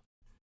what to do.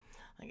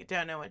 Like, I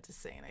don't know what to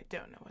say and I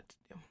don't know what to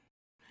do.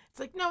 It's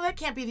like, no, that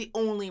can't be the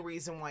only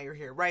reason why you're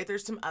here, right?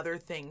 There's some other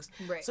things.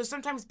 Right. So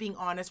sometimes being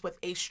honest with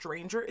a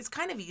stranger is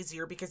kind of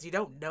easier because you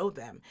don't know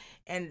them.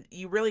 And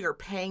you really are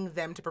paying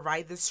them to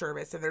provide this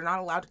service, and they're not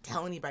allowed to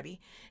tell anybody.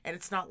 And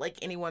it's not like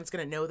anyone's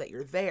going to know that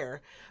you're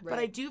there. Right. But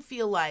I do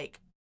feel like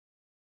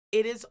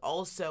it is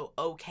also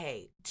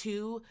okay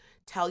to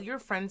tell your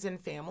friends and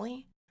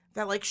family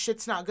that, like,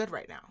 shit's not good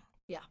right now.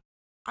 Yeah.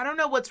 I don't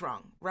know what's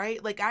wrong,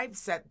 right? Like, I've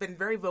been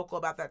very vocal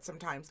about that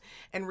sometimes.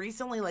 And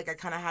recently, like, I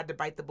kind of had to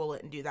bite the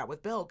bullet and do that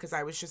with Bill, because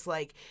I was just,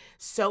 like,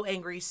 so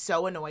angry,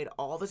 so annoyed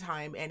all the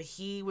time. And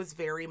he was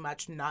very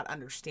much not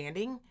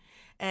understanding.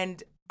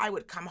 And I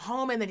would come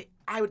home and then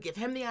I would give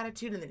him the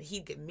attitude and then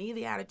he'd give me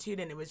the attitude.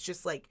 And it was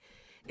just, like,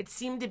 it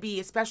seemed to be,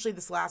 especially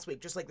this last week,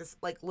 just like this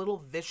like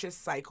little vicious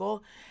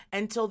cycle,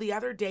 until the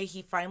other day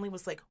he finally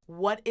was like,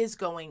 what is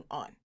going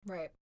on?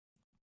 Right.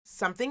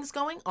 Something's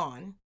going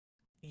on.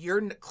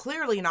 You're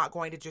clearly not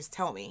going to just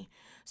tell me.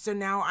 So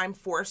now I'm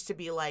forced to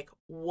be like,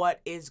 what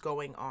is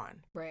going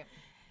on? Right.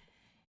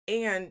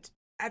 And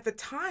at the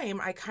time,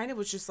 I kind of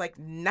was just like,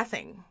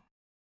 nothing.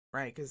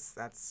 Right? Because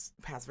that's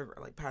passive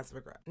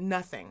aggressive.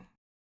 Nothing.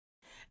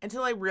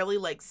 Until I really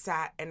like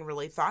sat and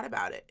really thought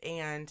about it.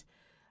 And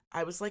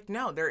I was like,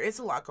 no, there is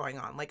a lot going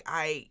on. Like,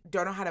 I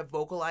don't know how to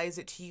vocalize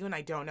it to you, and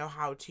I don't know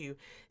how to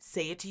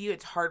say it to you.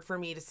 It's hard for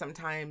me to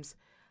sometimes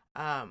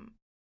have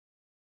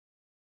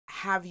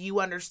you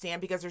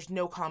understand, because there's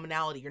no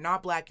commonality. You're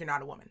not Black, you're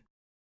not a woman.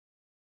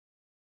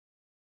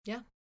 Yeah.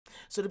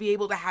 So to be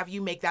able to have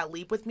you make that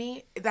leap with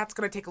me, that's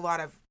going to take a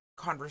lot of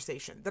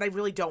conversation that I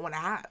really don't want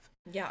to have.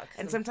 Yeah.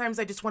 And sometimes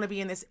I just want to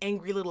be in this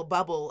angry little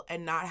bubble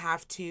and not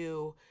have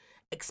to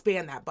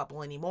expand that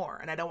bubble anymore.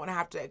 And I don't want to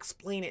have to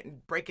explain it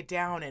and break it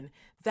down. And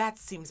that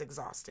seems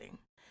exhausting.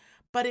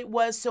 But it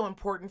was so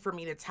important for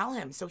me to tell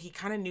him. So he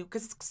kind of knew,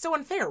 because it's so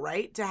unfair,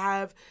 right? To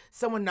have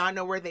someone not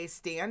know where they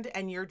stand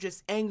and you're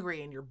just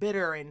angry and you're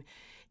bitter and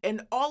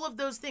all of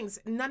those things.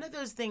 None of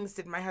those things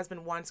did my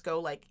husband once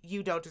go like,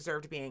 you don't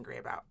deserve to be angry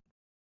about.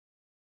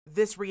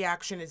 This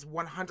reaction is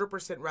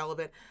 100%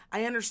 relevant.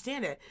 I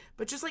understand it,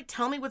 but just like,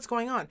 tell me what's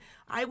going on.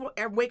 I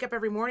wake up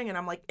every morning and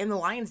I'm like in the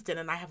lion's den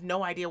and I have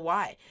no idea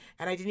why.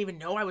 And I didn't even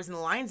know I was in the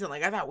lion's den.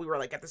 Like, I thought we were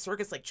like at the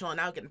circus, like chilling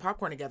out, getting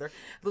popcorn together.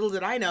 Little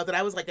did I know that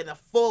I was like in the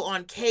full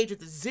on cage at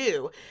the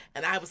zoo,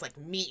 and I was like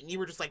meat, and you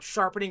were just like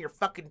sharpening your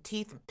fucking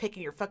teeth and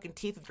picking your fucking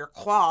teeth with your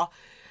claw.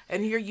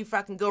 And here you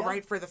fucking go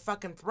right for the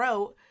fucking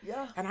throat.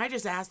 Yeah. And I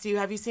just asked you,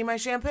 have you seen my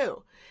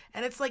shampoo?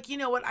 And it's like, you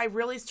know what? I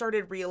really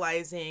started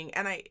realizing,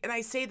 and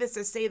I say this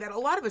to say that a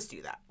lot of us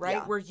do that, right?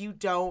 Yeah. Where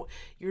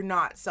you're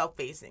not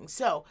self-facing.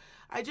 So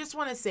I just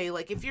want to say,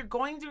 like, if you're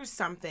going through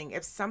something,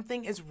 if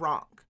something is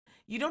wrong,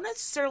 you don't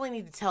necessarily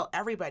need to tell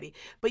everybody,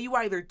 but you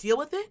either deal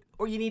with it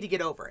or you need to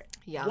get over it.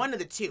 Yeah. One of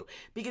the two.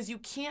 Because you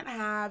can't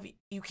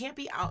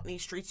be out in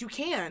these streets. You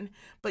can,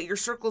 but your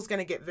circle's going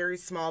to get very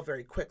small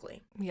very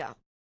quickly. Yeah.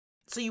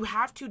 So you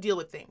have to deal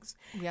with things.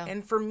 Yeah.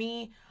 And for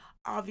me,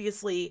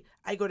 obviously,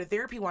 I go to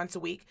therapy once a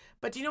week.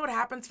 But do you know what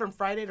happens from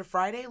Friday to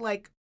Friday?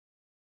 Like,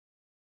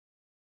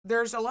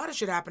 there's a lot of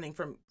shit happening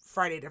from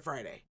Friday to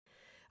Friday.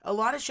 a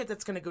lot of shit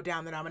that's going to go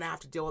down that I'm going to have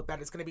to deal with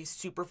that is going to be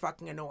super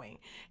fucking annoying.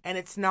 And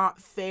it's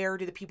not fair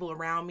to the people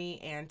around me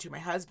and to my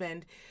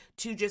husband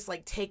to just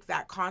like take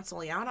that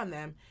constantly out on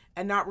them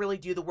and not really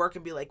do the work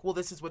and be like, well,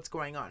 this is what's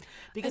going on.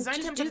 Because And 9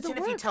 just times do out of the 10,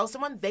 if you work. tell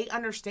someone, they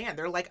understand.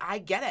 They're like, I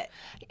get it.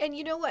 And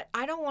you know what?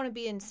 I don't want to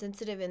be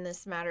insensitive in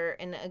this matter.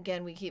 And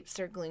again, we keep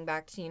circling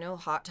back to,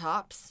 hot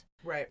tops.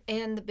 Right.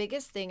 And the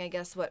biggest thing, I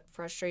guess, what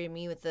frustrated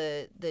me with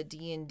the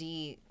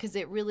D&D, because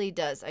it really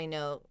does, I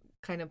know,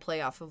 kind of play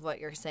off of what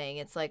you're saying.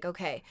 It's like,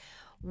 okay,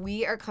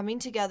 we are coming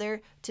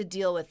together to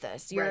deal with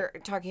this. You're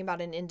talking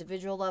about an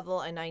individual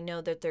level, and I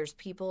know that there's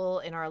people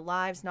in our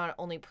lives, not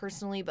only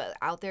personally, but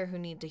out there who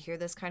need to hear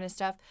this kind of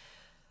stuff.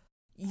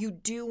 You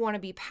do want to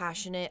be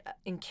passionate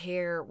and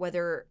care,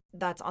 whether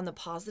that's on the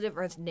positive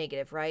or it's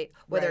negative, right?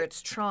 Whether Right.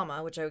 it's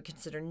trauma, which I would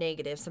consider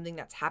negative, something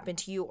that's happened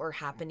to you or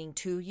happening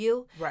to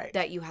you Right.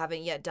 that you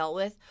haven't yet dealt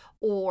with,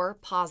 or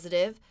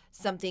positive,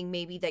 something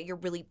maybe that you're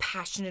really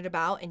passionate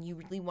about and you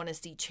really want to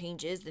see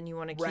changes and you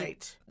want to keep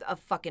Right.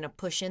 a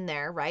push in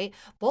there, right?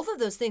 Both of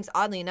those things,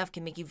 oddly enough,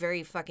 can make you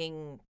very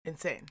fucking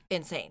Insane.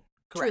 insane.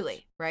 Correct.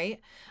 Truly, right?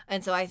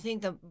 And so I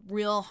think the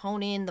real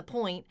hone in the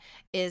point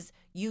is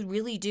you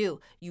really do.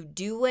 You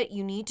do what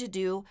you need to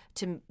do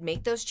to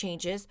make those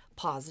changes,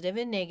 positive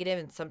and negative,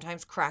 and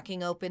sometimes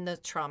cracking open the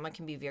trauma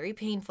can be very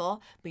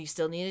painful, but you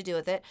still need to deal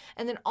with it.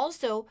 And then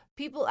also,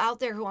 people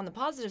out there who on the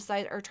positive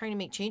side are trying to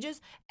make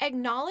changes,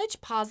 acknowledge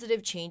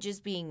positive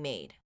changes being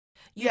made.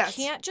 You Yes.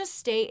 can't just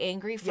stay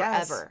angry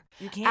Yes. forever.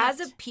 You can't. As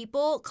a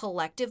people,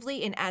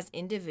 collectively, and as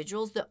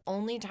individuals, the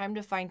only time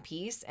to find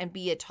peace and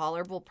be a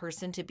tolerable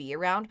person to be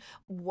around,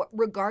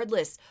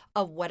 regardless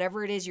of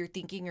whatever it is you're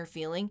thinking or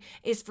feeling,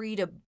 is for you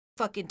to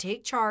fucking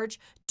take charge,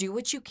 do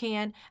what you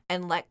can,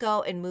 and let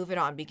go and move it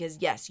on. Because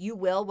yes, you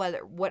will,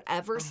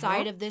 whatever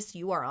side of this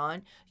you are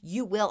on,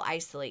 you will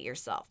isolate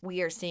yourself.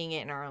 We are seeing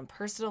it in our own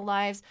personal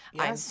lives.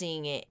 I'm Yes.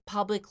 seeing it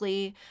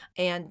publicly.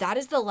 And that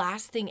is the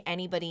last thing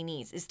anybody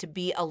needs, is to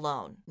be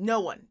alone. No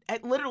one.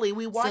 Literally,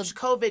 we watched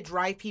COVID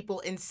drive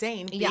people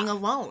insane being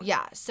alone.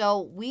 Yeah. So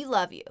we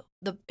love you.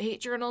 The Hate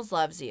Journals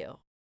loves you.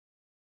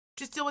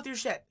 Just deal with your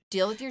shit.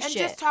 Deal with your And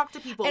shit. just talk to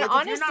people. And Like,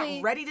 if you're honestly-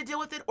 not ready to deal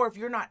with it, or if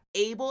you're not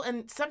able,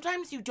 and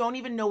sometimes you don't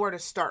even know where to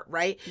start,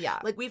 right? Yeah.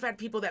 Like, we've had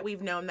people that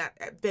we've known that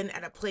have been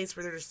at a place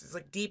where they're just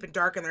like deep and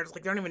dark, and they're just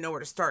like, they don't even know where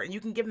to start. And you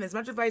can give them as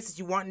much advice as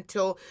you want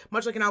until,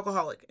 much like an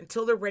alcoholic,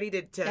 until they're ready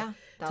to Yeah,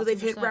 until they've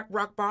hit 1000%.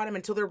 rock bottom,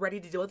 until they're ready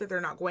to deal with it,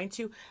 they're not going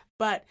to.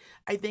 But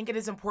I think it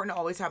is important to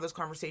always have those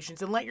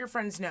conversations and let your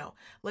friends know,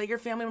 let your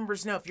family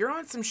members know. If you're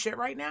on some shit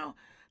right now,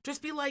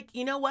 just be like,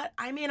 you know what?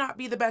 I may not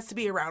be the best to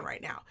be around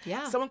right now.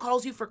 Yeah. Someone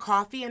calls you for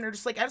coffee and they're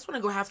just like, I just want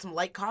to go have some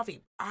light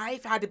coffee.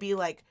 I've had to be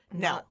like,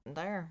 no, Not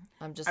there.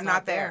 I'm just I'm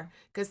not there.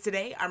 Because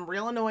today I'm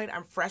real annoyed.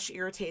 I'm fresh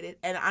irritated.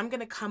 And I'm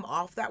going to come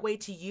off that way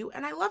to you.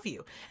 And I love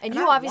you. And I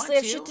you want obviously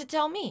have shit to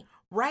tell me.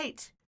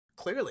 Right.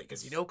 Clearly,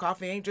 because you know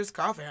coffee ain't just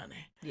coffee,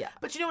 honey. Yeah.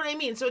 But you know what I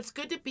mean? So it's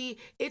good to be,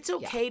 it's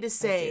okay to I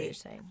see what say, you're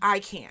saying. I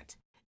can't.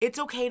 It's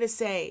okay to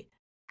say,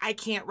 I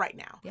can't right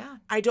now. Yeah.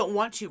 I don't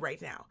want to right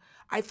now.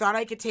 I thought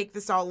I could take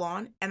this all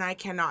on, and I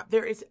cannot.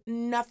 There is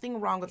nothing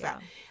wrong with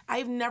that.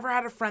 I've never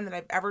had a friend that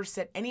I've ever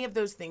said any of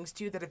those things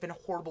to that have been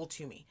horrible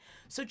to me.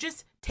 So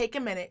just take a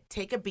minute,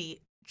 take a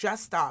beat,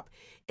 just stop,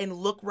 and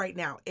look right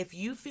now. If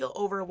you feel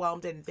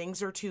overwhelmed and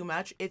things are too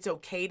much, it's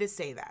okay to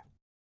say that.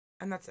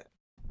 And that's it.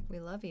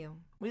 We love you.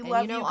 We And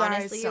love you guys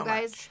honestly, so you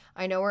guys, much.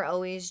 I know we're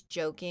always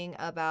joking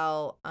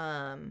about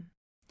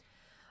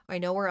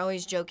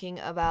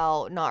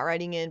not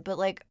writing in, but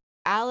like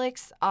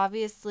Alex,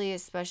 obviously,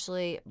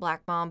 especially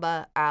Black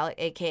Mamba,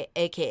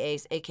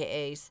 AKAs,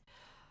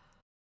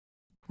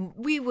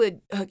 we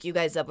would hook you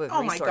guys up with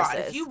Oh my resources. God.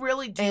 If you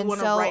really do And want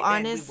to so write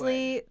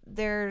honestly,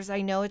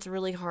 I know it's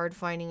really hard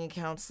finding a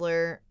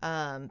counselor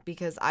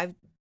because I've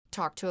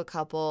talked to a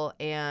couple,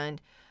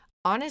 and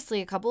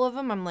honestly, a couple of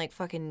them I'm like,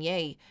 fucking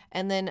yay.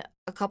 And then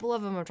a couple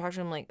of them I'm talking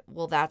to, I'm like,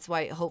 well, that's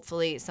why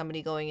hopefully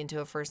somebody going into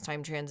a first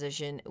time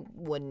transition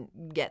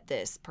wouldn't get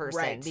this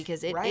person. Right.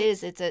 Because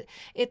Right.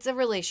 it's a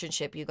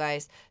relationship, you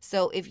guys.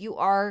 So if you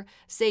are,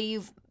 say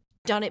you've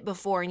done it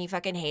before and you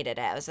fucking hated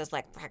it, it was just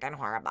like fucking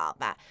horrible,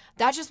 that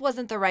just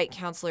wasn't the right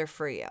counselor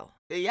for you.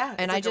 Yeah.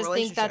 And it's I like a just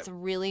think that's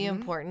relationship. really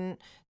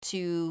important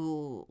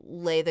to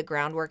lay the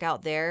groundwork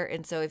out there.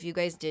 And so if you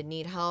guys did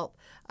need help,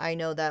 I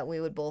know that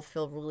we would both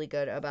feel really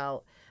good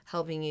about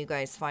helping you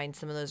guys find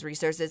some of those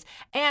resources.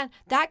 And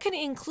that can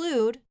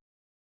include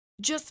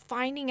just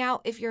finding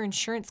out if your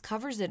insurance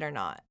covers it or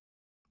not.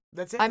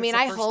 That's it. I That's mean, the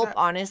I first hope step.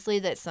 honestly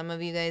that some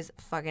of you guys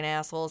fucking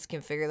assholes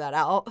can figure that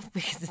out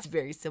because it's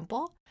very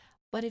simple.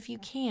 But if you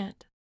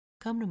can't,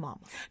 come to mama.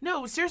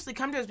 No, seriously,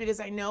 come to us, because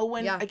I know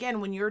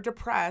when you're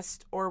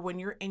depressed or when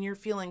you're in your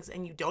feelings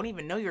and you don't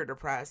even know you're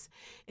depressed,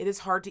 it is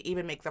hard to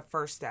even make the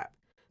first step.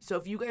 So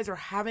if you guys are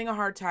having a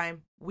hard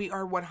time, we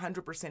are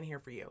 100% here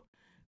for you.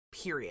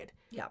 Period.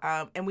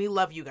 Yeah. And we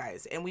love you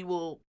guys, and we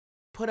will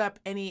put up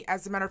any,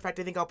 as a matter of fact,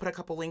 I think I'll put a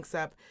couple links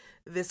up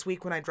this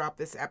week when I drop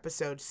this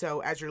episode. So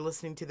as you're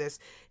listening to this,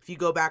 if you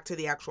go back to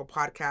the actual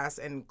podcast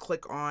and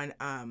click on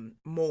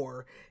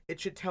more, it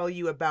should tell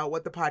you about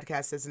what the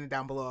podcast is, and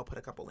down below I'll put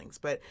a couple links.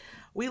 But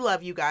we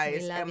love you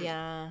guys. We love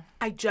ya.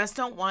 I just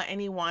don't want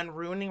anyone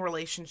ruining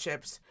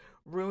relationships,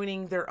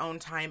 ruining their own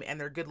time and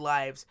their good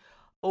lives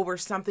over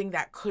something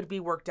that could be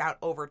worked out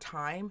over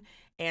time,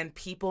 and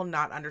people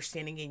not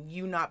understanding and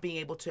you not being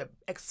able to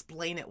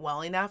explain it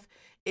well enough.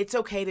 It's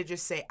okay to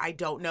just say, I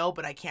don't know,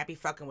 but I can't be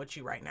fucking with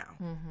you right now.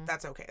 Mm-hmm.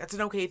 That's okay. That's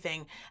an okay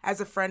thing. As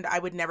a friend, I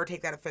would never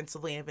take that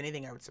offensively, and if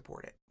anything, I would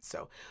support it.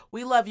 So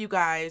we love you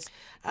guys.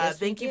 Yes,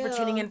 thank you for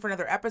tuning in for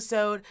another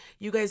episode.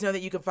 You guys know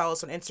that you can follow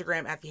us on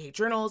Instagram at The Hate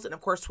Journals, and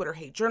of course, Twitter,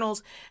 Hate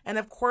Journals, and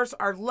of course,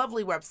 our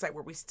lovely website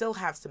where we still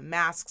have some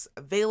masks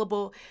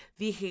available,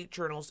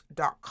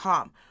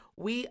 thehatejournals.com.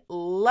 We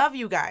love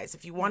you guys.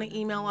 If you want to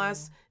email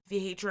us,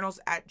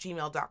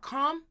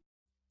 thehatejournals@gmail.com,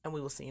 and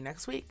we will see you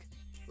next week.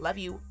 Love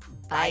you.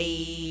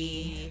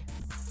 Bye.